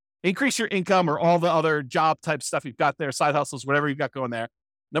savings. Increase your income or all the other job type stuff you've got there, side hustles, whatever you've got going there.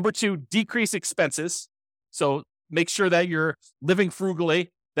 Number two, decrease expenses. So make sure that you're living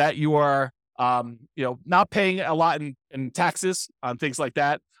frugally, that you are, not paying a lot in taxes on things like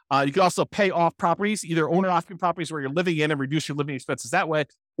that. You can also pay off properties, either owner-occupied properties where you're living in and reduce your living expenses that way,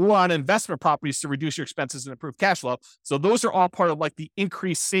 or on investment properties to reduce your expenses and improve cash flow. So those are all part of like the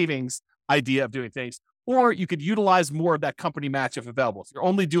increased savings idea of doing things. Or you could utilize more of that company match if available. If you're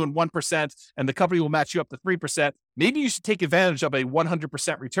only doing 1% and the company will match you up to 3%, maybe you should take advantage of a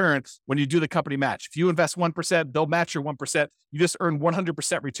 100% return when you do the company match. If you invest 1%, they'll match your 1%. You just earn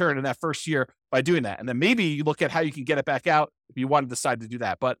 100% return in that first year by doing that. And then maybe you look at how you can get it back out if you want to decide to do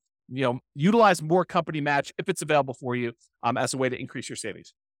that. But utilize more company match if it's available for you as a way to increase your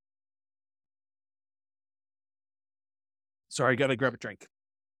savings. Sorry, I got to grab a drink.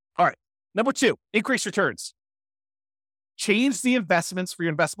 All right. Number two, increase returns. Change the investments for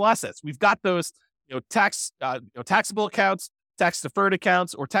your investable assets. We've got those, taxable accounts, tax deferred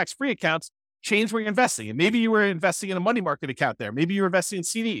accounts, or tax free accounts. Change where you're investing. And maybe you were investing in a money market account there. Maybe you're investing in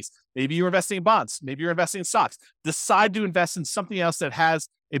CDs. Maybe you're investing in bonds. Maybe you're investing in stocks. Decide to invest in something else that has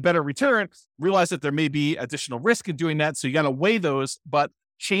a better return. Realize that there may be additional risk in doing that. So you got to weigh those, but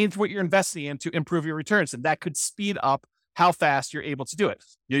change what you're investing in to improve your returns. And that could speed up how fast you're able to do it.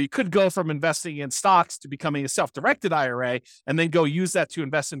 You could go from investing in stocks to becoming a self-directed IRA and then go use that to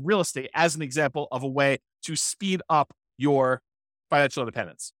invest in real estate as an example of a way to speed up your financial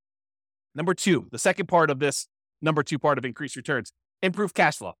independence. Number two, the second part of this, number two part of increased returns, improve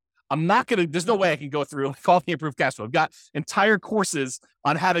cash flow. There's no way I can go through all the improved cash flow. I've got entire courses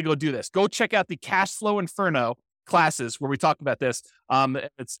on how to go do this. Go check out the Cash Flow Inferno classes where we talk about this.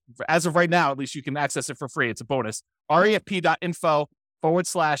 It's as of right now, at least you can access it for free. It's a bonus.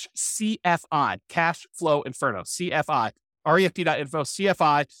 refp.info/CFI, Cash Flow Inferno, CFI, refp.info,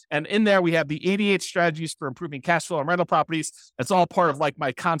 CFI. And in there, we have the 88 strategies for improving cash flow on rental properties. It's all part of like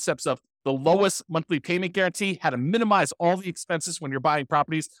my concepts of the lowest monthly payment guarantee, how to minimize all the expenses when you're buying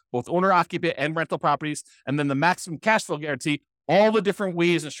properties, both owner-occupant and rental properties, and then the maximum cash flow guarantee, all the different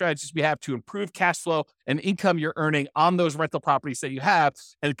ways and strategies we have to improve cash flow and income you're earning on those rental properties that you have,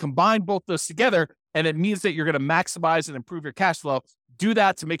 and combine both those together. And it means that you're going to maximize and improve your cash flow. Do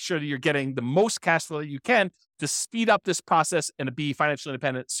that to make sure that you're getting the most cash flow that you can to speed up this process and to be financially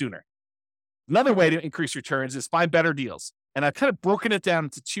independent sooner. Another way to increase returns is find better deals. And I've kind of broken it down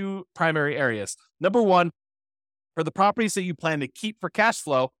into two primary areas. Number one, for the properties that you plan to keep for cash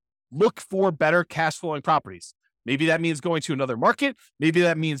flow, look for better cash flowing properties. Maybe that means going to another market. Maybe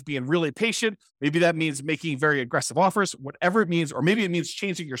that means being really patient. Maybe that means making very aggressive offers, whatever it means, or maybe it means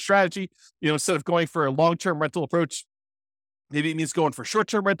changing your strategy. Instead of going for a long-term rental approach, maybe it means going for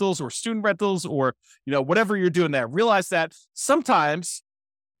short-term rentals or student rentals or, whatever you're doing there. Realize that sometimes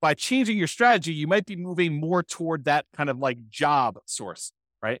by changing your strategy, you might be moving more toward that kind of like job source,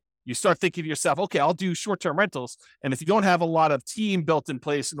 right? You start thinking to yourself, okay, I'll do short-term rentals. And if you don't have a lot of team built in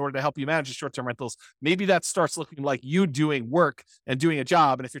place in order to help you manage the short-term rentals, maybe that starts looking like you doing work and doing a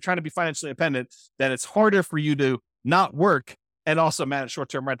job. And if you're trying to be financially independent, then it's harder for you to not work and also manage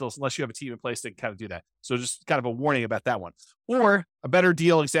short-term rentals unless you have a team in place that can kind of do that. So just kind of a warning about that one. Or a better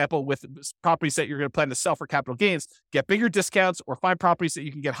deal example with properties that you're going to plan to sell for capital gains, get bigger discounts or find properties that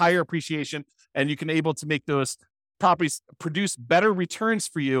you can get higher appreciation and you can able to make those properties produce better returns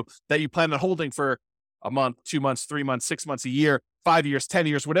for you that you plan on holding for a month, 2 months, 3 months, 6 months, a year, 5 years, 10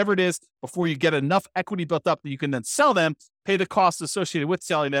 years, whatever it is, before you get enough equity built up that you can then sell them, pay the costs associated with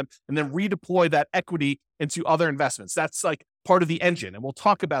selling them, and then redeploy that equity into other investments. That's like part of the engine. And we'll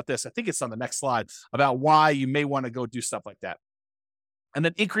talk about this. I think it's on the next slide about why you may want to go do stuff like that. And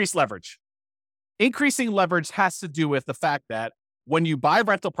then increase leverage. Increasing leverage has to do with the fact that when you buy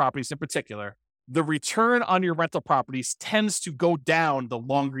rental properties in particular, the return on your rental properties tends to go down the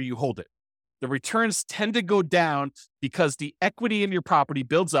longer you hold it. The returns tend to go down because the equity in your property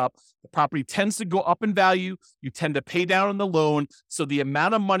builds up. The property tends to go up in value. You tend to pay down on the loan. So the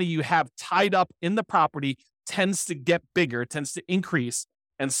amount of money you have tied up in the property tends to get bigger, tends to increase.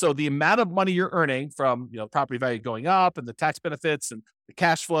 And so the amount of money you're earning from, property value going up and the tax benefits and the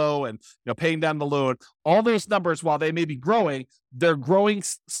cash flow and, paying down the loan, all those numbers, while they may be growing, they're growing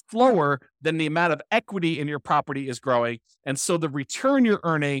slower than the amount of equity in your property is growing. And so the return you're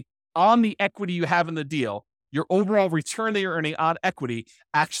earning on the equity you have in the deal, your overall return that you're earning on equity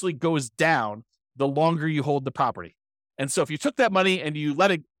actually goes down the longer you hold the property. And so if you took that money and you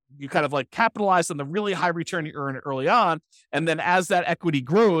let it, you kind of like capitalize on the really high return you earn early on. And then as that equity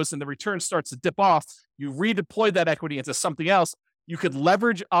grows and the return starts to dip off, you redeploy that equity into something else. You could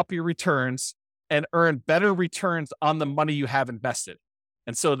leverage up your returns and earn better returns on the money you have invested.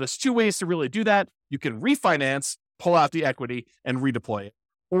 And so there's two ways to really do that. You can refinance, pull out the equity and redeploy it.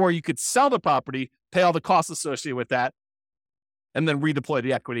 Or you could sell the property, pay all the costs associated with that, and then redeploy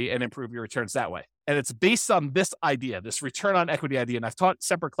the equity and improve your returns that way. And it's based on this idea, this return on equity idea. And I've taught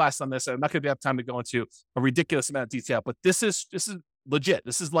separate classes on this, and I'm not going to have time to go into a ridiculous amount of detail, but this is legit.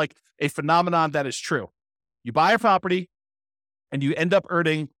 This is like a phenomenon that is true. You buy a property and you end up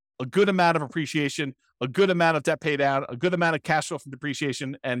earning a good amount of appreciation, a good amount of debt pay down, a good amount of cash flow from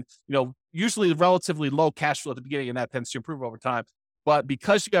depreciation, and usually relatively low cash flow at the beginning, and that tends to improve over time. But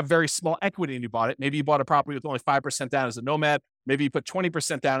because you have very small equity and you bought it, maybe you bought a property with only 5% down as a nomad, maybe you put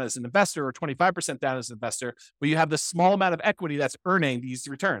 20% down as an investor or 25% down as an investor, but you have this small amount of equity that's earning these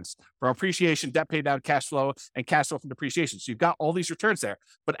returns from appreciation, debt pay down, cash flow, and cash flow from depreciation. So you've got all these returns there.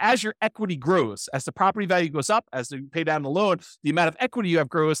 But as your equity grows, as the property value goes up, as you pay down the loan, the amount of equity you have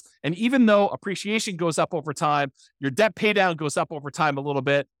grows. And even though appreciation goes up over time, your debt pay down goes up over time a little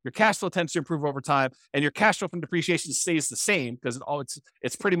bit, your cash flow tends to improve over time, and your cash flow from depreciation stays the same because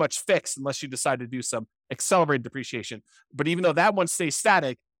it's pretty much fixed unless you decide to do some accelerated depreciation. But even though that one stays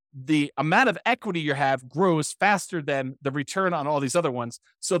static, the amount of equity you have grows faster than the return on all these other ones,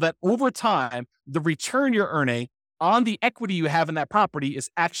 so that over time, the return you're earning on the equity you have in that property is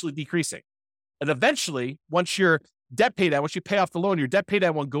actually decreasing. And eventually, once your debt pay down, once you pay off the loan, your debt pay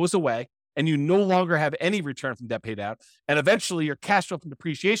down one goes away, and you no longer have any return from debt pay down. And eventually your cash flow from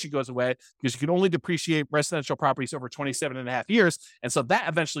depreciation goes away because you can only depreciate residential properties over 27 and a half years. And so that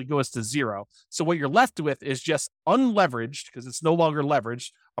eventually goes to zero. So what you're left with is just unleveraged, because it's no longer leveraged,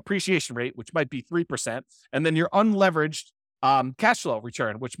 appreciation rate, which might be 3%. And then your unleveraged cash flow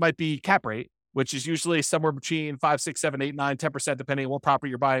return, which might be cap rate, which is usually somewhere between 5, 6, 7, 8, 9, 10%, depending on what property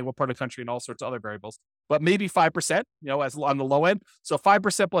you're buying, what part of the country, and all sorts of other variables. But maybe 5%, as on the low end. So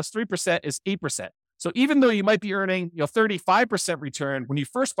 5% plus 3% is 8%. So even though you might be earning, 35% return when you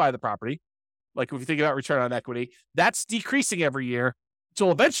first buy the property, like if you think about return on equity, that's decreasing every year So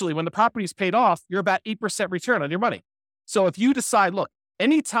eventually when the property is paid off, you're about 8% return on your money. So if you decide, look,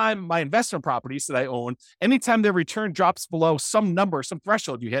 anytime my investment properties that I own, anytime their return drops below some number, some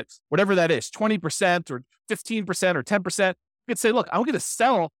threshold you hit, whatever that is, 20% or 15% or 10%, you could say, look, I'm going to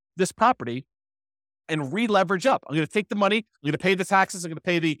sell this property and re-leverage up. I'm going to take the money, I'm going to pay the taxes, I'm going to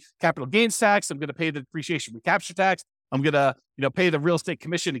pay the capital gains tax, I'm going to pay the depreciation recapture tax, I'm going to pay the real estate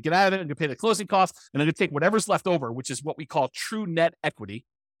commission to get out of it, I'm going to pay the closing costs, and I'm going to take whatever's left over, which is what we call true net equity.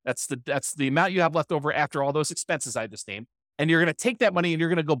 That's the amount you have left over after all those expenses I just named. And you're going to take that money and you're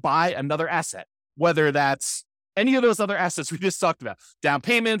going to go buy another asset, whether that's any of those other assets we just talked about, down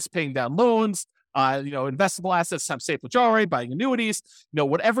payments, paying down loans, investable assets, some safe jewelry, buying annuities,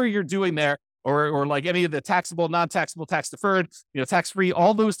 whatever you're doing there, or like any of the taxable, non-taxable, tax deferred, tax-free,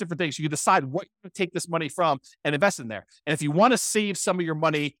 all those different things. You can decide what you're going to take this money from and invest in there. And if you want to save some of your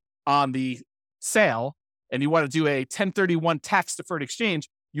money on the sale and you want to do a 1031 tax deferred exchange,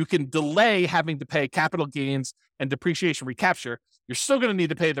 you can delay having to pay capital gains and depreciation recapture. You're still going to need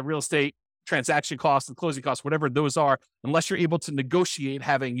to pay the real estate transaction costs and closing costs, whatever those are, unless you're able to negotiate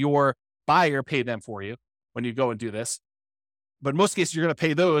having your buyer pay them for you when you go and do this. But in most cases, you're going to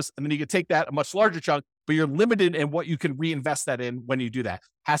pay those, and then you can take that a much larger chunk, but you're limited in what you can reinvest that in when you do that.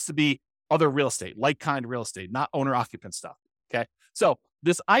 Has to be other real estate, like-kind real estate, not owner-occupant stuff, okay? So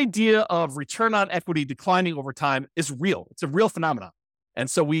this idea of return on equity declining over time is real. It's a real phenomenon. And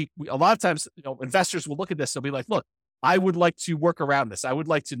so we a lot of times, investors will look at this. They'll be like, look, I would like to work around this. I would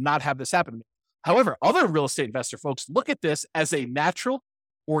like to not have this happen to me. However, other real estate investor folks look at this as a natural,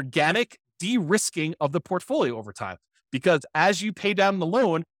 organic de-risking of the portfolio over time. Because as you pay down the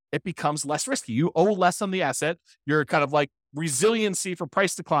loan, it becomes less risky. You owe less on the asset. Your kind of like resiliency for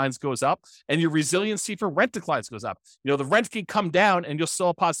price declines goes up, and your resiliency for rent declines goes up. The rent can come down and you'll still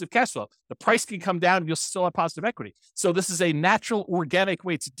have positive cash flow. The price can come down and you'll still have positive equity. So this is a natural, organic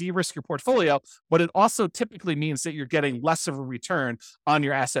way to de-risk your portfolio, but it also typically means that you're getting less of a return on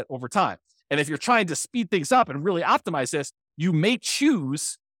your asset over time. And if you're trying to speed things up and really optimize this, you may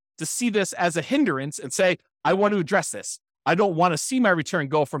choose to see this as a hindrance and say, I want to address this. I don't want to see my return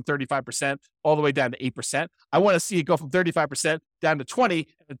go from 35% all the way down to 8%. I want to see it go from 35% down to 20.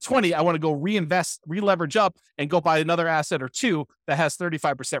 And 20, I want to go reinvest, re-leverage up, and go buy another asset or two that has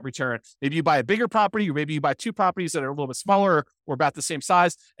 35% return. Maybe you buy a bigger property, or maybe you buy two properties that are a little bit smaller or about the same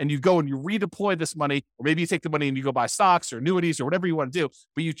size, and you go and you redeploy this money, or maybe you take the money and you go buy stocks or annuities or whatever you want to do,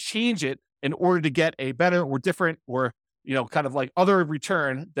 but you change it in order to get a better or different or kind of like other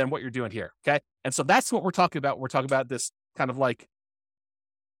return than what you're doing here. Okay. And so that's what we're talking about. We're talking about this kind of like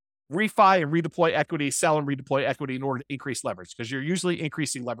refi and redeploy equity, sell and redeploy equity in order to increase leverage, because you're usually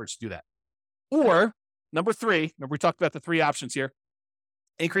increasing leverage to do that. Or number three, remember we talked about the three options here: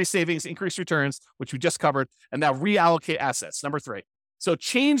 increase savings, increase returns, which we just covered, and now reallocate assets. Number three. So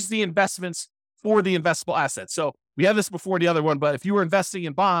change the investments for the investable assets. So we had this before the other one, but if you were investing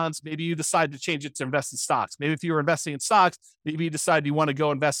in bonds, maybe you decide to change it to invest in stocks. Maybe if you were investing in stocks, maybe you decide you want to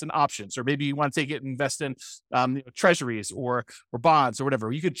go invest in options, or maybe you want to take it and invest in treasuries or bonds or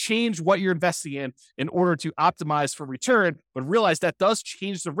whatever. You could change what you're investing in order to optimize for return, but realize that does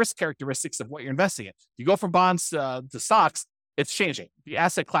change the risk characteristics of what you're investing in. You go from bonds to stocks, it's changing. The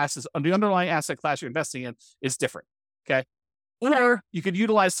asset classes, the underlying asset class you're investing in is different. Okay. Or you could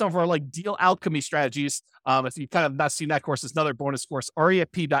utilize some of our like deal alchemy strategies. If you kind of not seen that course, it's another bonus course,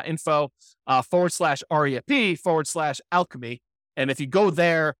 refp.info/REAP/alchemy. And if you go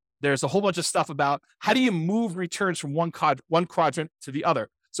there, there's a whole bunch of stuff about how do you move returns from one quadrant to the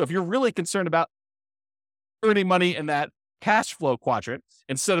other. So if you're really concerned about earning money in that cash flow quadrant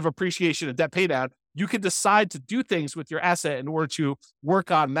instead of appreciation and debt pay down, you can decide to do things with your asset in order to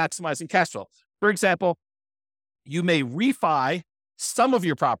work on maximizing cash flow. For example, you may refi some of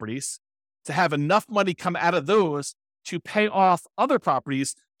your properties to have enough money come out of those to pay off other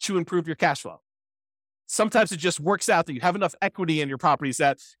properties to improve your cash flow. Sometimes it just works out that you have enough equity in your properties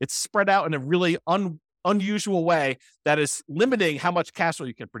that it's spread out in a really unusual way that is limiting how much cash flow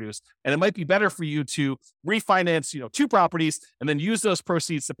you can produce. And it might be better for you to refinance, two properties and then use those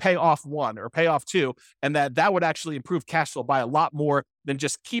proceeds to pay off one or pay off two. And that would actually improve cash flow by a lot more than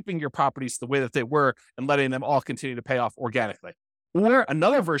just keeping your properties the way that they were and letting them all continue to pay off organically. Or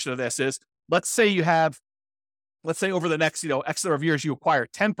another version of this is, let's say over the next, X number of years, you acquire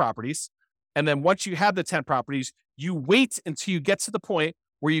 10 properties. And then once you have the 10 properties, you wait until you get to the point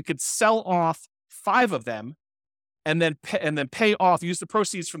where you could sell off 5 of them and then pay off, use the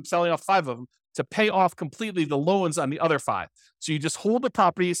proceeds from selling off 5 of them to pay off completely the loans on the other 5. So you just hold the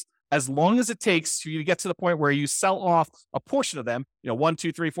properties as long as it takes for you to get to the point where you sell off a portion of them, 1,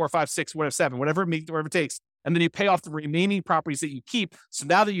 2, 3, 4, 5, 6, whatever, 7, whatever it takes. and then you pay off the remaining properties that you keep. So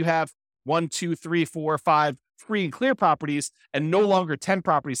now that you have 1, 2, 3, 4, 5 free and clear properties and no longer 10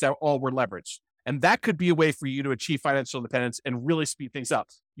 properties that all were leveraged. And that could be a way for you to achieve financial independence and really speed things up.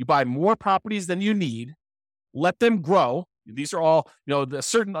 You buy more properties than you need, let them grow. These are all, the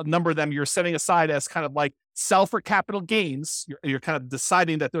certain number of them you're setting aside as kind of like sell for capital gains. You're kind of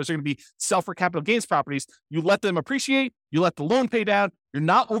deciding that those are going to be sell for capital gains properties. You let them appreciate, you let the loan pay down. You're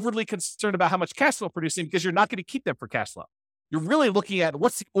not overly concerned about how much cash flow producing because you're not going to keep them for cash flow. You're really looking at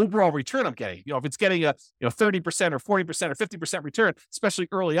what's the overall return I'm getting. If it's getting a 30% or 40% or 50% return, especially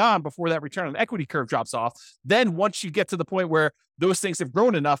early on before that return on equity curve drops off, then once you get to the point where those things have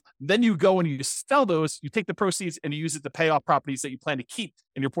grown enough, then you go and you sell those, you take the proceeds and you use it to pay off properties that you plan to keep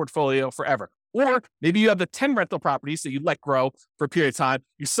in your portfolio forever. Or maybe you have the 10 rental properties that you let grow for a period of time.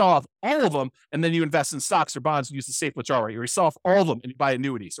 You sell off all of them, and then you invest in stocks or bonds and use the safe withdrawal rate. Or you sell off all of them and you buy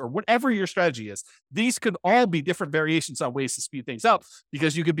annuities, or whatever your strategy is. These could all be different variations on ways to speed things up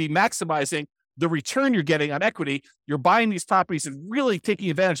because you could be maximizing the return you're getting on equity. You're buying these properties and really taking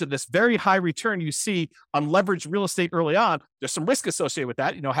advantage of this very high return you see on leveraged real estate early on. There's some risk associated with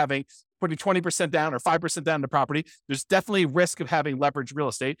that, putting 20% down or 5% down the property. There's definitely risk of having leveraged real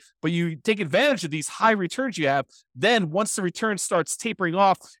estate, but you take advantage of these high returns you have. Then once the return starts tapering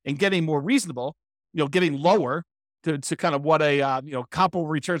off and getting more reasonable, getting lower to kind of what a, comparable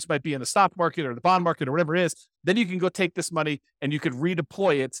returns might be in the stock market or the bond market or whatever it is, then you can go take this money and you could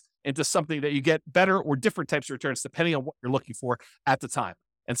redeploy it into something that you get better or different types of returns depending on what you're looking for at the time.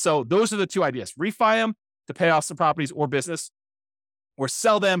 And so those are the two ideas: refi them to pay off some properties or business, or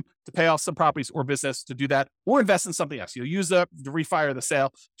sell them to pay off some properties or business to do that, or invest in something else. You'll use the refi or the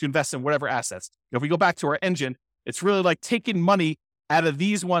sale to invest in whatever assets. If we go back to our engine, it's really like taking money out of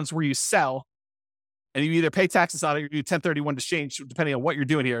these ones where you sell and you either pay taxes on it or you do 1031 exchange, depending on what you're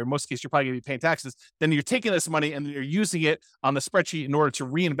doing here. In most cases, you're probably going to be paying taxes. Then you're taking this money and you're using it on the spreadsheet in order to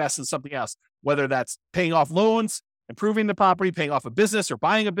reinvest in something else, whether that's paying off loans, improving the property, paying off a business or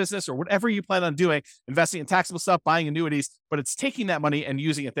buying a business or whatever you plan on doing, investing in taxable stuff, buying annuities, but it's taking that money and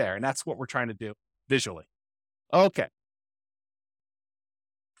using it there. And that's what we're trying to do visually. Okay.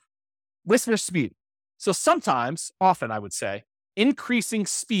 Risk versus speed. So often I would say, increasing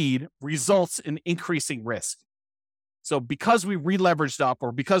speed results in increasing risk. So because we re-leveraged up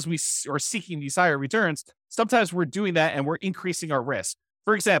or because we are seeking these higher returns, sometimes we're doing that and we're increasing our risk.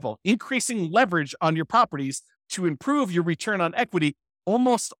 For example, increasing leverage on your properties to improve your return on equity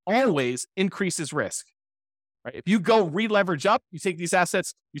almost always increases risk. Right? If you go re-leverage up, you take these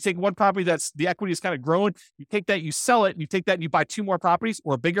assets, you take one property that's the equity is kind of growing, you take that, you sell it, and you take that and you buy two more properties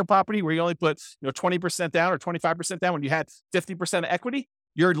or a bigger property where you only put 20% down or 25% down when you had 50% of equity,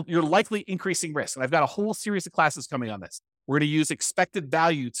 you're likely increasing risk. And I've got a whole series of classes coming on this. We're going to use expected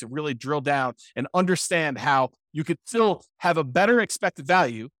value to really drill down and understand how you could still have a better expected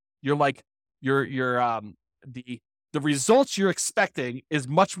value. The results you're expecting is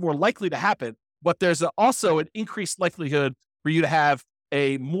much more likely to happen, but there's also an increased likelihood for you to have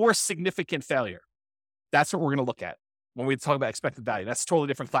a more significant failure. That's what we're going to look at when we talk about expected value. That's a totally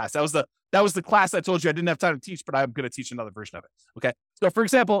different class. That was the class I told you I didn't have time to teach, but I'm going to teach another version of it. Okay. So for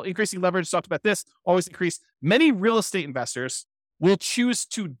example, increasing leverage, talked about this, always increase. Many real estate investors will choose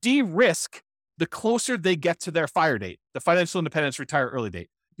to de-risk the closer they get to their FIRE date, the financial independence retire early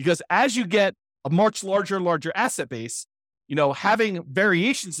date. Because as you get a much larger asset base, having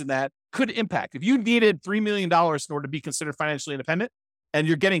variations in that could impact. If you needed $3 million in order to be considered financially independent and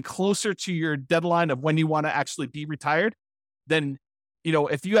you're getting closer to your deadline of when you want to actually be retired, then,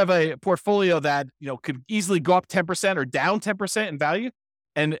 if you have a portfolio that, could easily go up 10% or down 10% in value,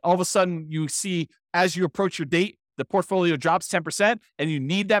 and all of a sudden you see as you approach your date, the portfolio drops 10% and you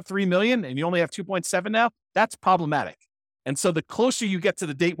need that 3 million and you only have 2.7 now, that's problematic. And so the closer you get to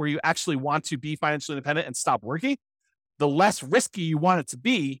the date where you actually want to be financially independent and stop working, the less risky you want it to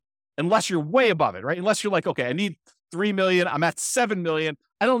be, unless you're way above it, right? Unless you're like, okay, I need 3 million, I'm at 7 million.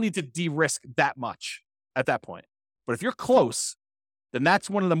 I don't need to de-risk that much at that point. But if you're close, then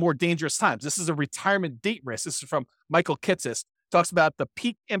that's one of the more dangerous times. This is a retirement date risk. This is from Michael Kitces. Talks about the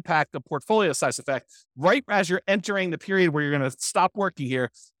peak impact of portfolio size effect. Right as you're entering the period where you're going to stop working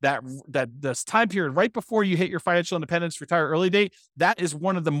here, that this time period right before you hit your financial independence, retire early date, that is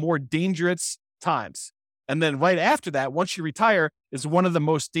one of the more dangerous times. And then right after that, once you retire, is one of the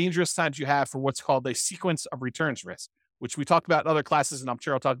most dangerous times you have for what's called a sequence of returns risk, which we talked about in other classes, and I'm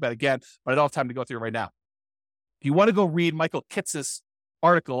sure I'll talk about again, but I don't have time to go through it right now. If you want to go read Michael Kitces'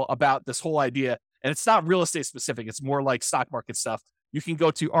 article about this whole idea, and it's not real estate specific, it's more like stock market stuff, you can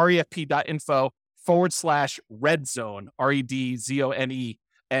go to refp.info/redzone, REDZone,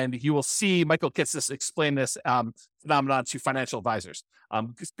 And you will see Michael Kitces explain this phenomenon to financial advisors.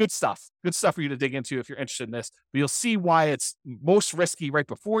 Good stuff for you to dig into if you're interested in this. But you'll see why it's most risky right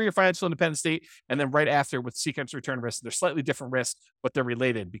before your financial independence date and then right after with sequence return risk. They're slightly different risks, but they're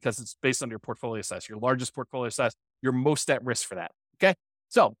related because it's based on your portfolio size. Your largest portfolio size, you're most at risk for that. Okay.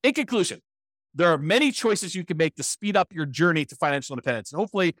 So in conclusion, there are many choices you can make to speed up your journey to financial independence. And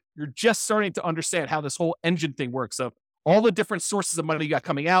hopefully you're just starting to understand how this whole engine thing works. So all the different sources of money you got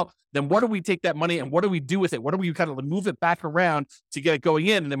coming out, then what do we take that money and what do we do with it? What do we kind of move it back around to get it going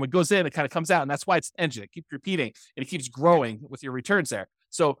in? And then when it goes in, it kind of comes out. And that's why it's an engine. It keeps repeating and it keeps growing with your returns there.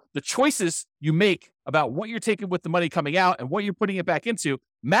 So the choices you make about what you're taking with the money coming out and what you're putting it back into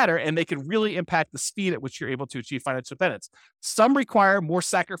matter, and they can really impact the speed at which you're able to achieve financial independence. Some require more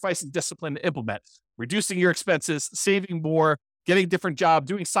sacrifice and discipline to implement, reducing your expenses, saving more, getting a different job,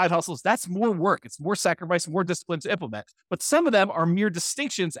 doing side hustles. That's more work. It's more sacrifice, more discipline to implement. But some of them are mere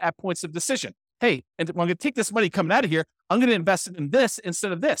distinctions at points of decision. Hey, and I'm going to take this money coming out of here. I'm going to invest it in this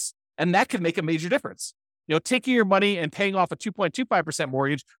instead of this. And that can make a major difference. Taking your money and paying off a 2.25%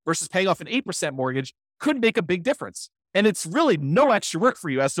 mortgage versus paying off an 8% mortgage could make a big difference. And it's really no extra work for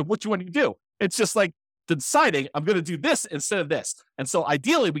you as to what you want to do. It's just like deciding I'm going to do this instead of this. And so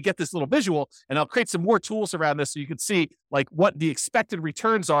ideally we get this little visual, and I'll create some more tools around this so you can see like what the expected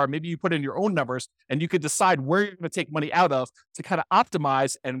returns are. Maybe you put in your own numbers and you could decide where you're going to take money out of to kind of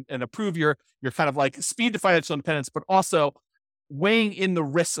optimize and improve your kind of like speed to financial independence, but also weighing in the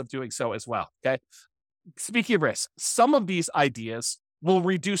risks of doing so as well. Okay. Speaking of risk, some of these ideas will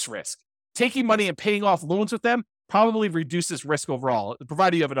reduce risk. Taking money and paying off loans with them probably reduces risk overall,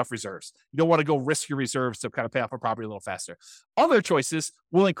 provided you have enough reserves. You don't want to go risk your reserves to kind of pay off a property a little faster. Other choices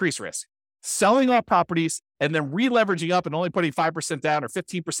will increase risk. Selling off properties and then re-leveraging up and only putting 5% down or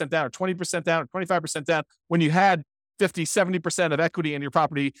 15% down or 20% down or 25% down when you had 50, 70% of equity in your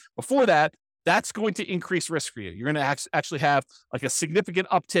property before that, that's going to increase risk for you. You're going to actually have like a significant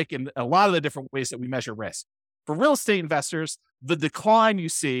uptick in a lot of the different ways that we measure risk. For real estate investors, the decline you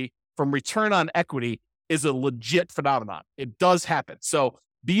see from return on equity is a legit phenomenon. It does happen. So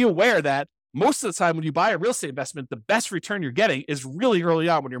be aware that most of the time when you buy a real estate investment, the best return you're getting is really early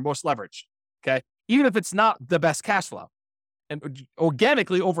on when you're most leveraged. Okay. Even if it's not the best cash flow. And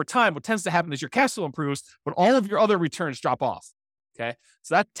organically over time, what tends to happen is your cash flow improves, but all of your other returns drop off. Okay.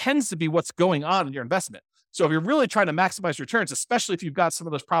 So that tends to be what's going on in your investment. So if you're really trying to maximize returns, especially if you've got some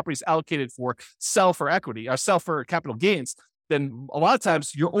of those properties allocated for sell for equity or sell for capital gains, then a lot of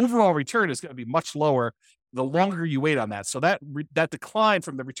times your overall return is going to be much lower the longer you wait on that. So that decline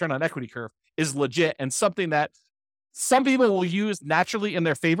from the return on equity curve is legit and something that some people will use naturally in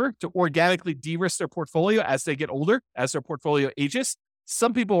their favor to organically de-risk their portfolio as they get older, as their portfolio ages.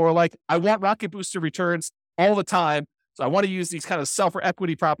 Some people are like, I want rocket booster returns all the time. So I want to use these kind of sell for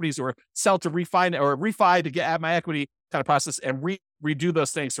equity properties or sell to refi to get at my equity kind of process and redo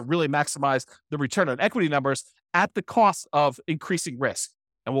those things to really maximize the return on equity numbers at the cost of increasing risk.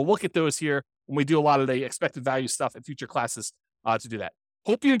 And we'll look at those here when we do a lot of the expected value stuff in future classes to do that.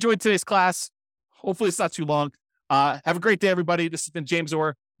 Hope you enjoyed today's class. Hopefully it's not too long. Have a great day, everybody. This has been James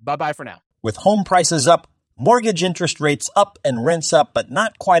Orr. Bye-bye for now. With home prices up, mortgage interest rates up, and rents up, but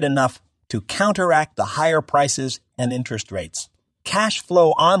not quite enough to counteract the higher prices and interest rates. Cash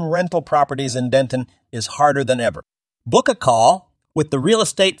flow on rental properties in Denton is harder than ever. Book a call with the Real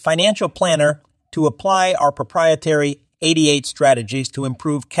Estate Financial Planner to apply our proprietary 88 strategies to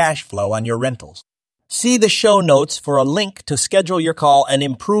improve cash flow on your rentals. See the show notes for a link to schedule your call and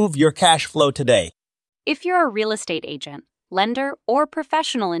improve your cash flow today. If you're a real estate agent, lender, or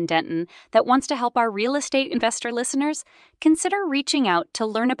professional in Denton that wants to help our real estate investor listeners, consider reaching out to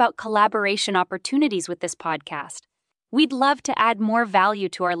learn about collaboration opportunities with this podcast. We'd love to add more value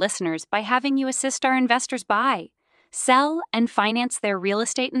to our listeners by having you assist our investors buy, sell, and finance their real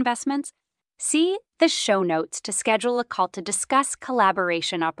estate investments. See the show notes to schedule a call to discuss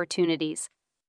collaboration opportunities.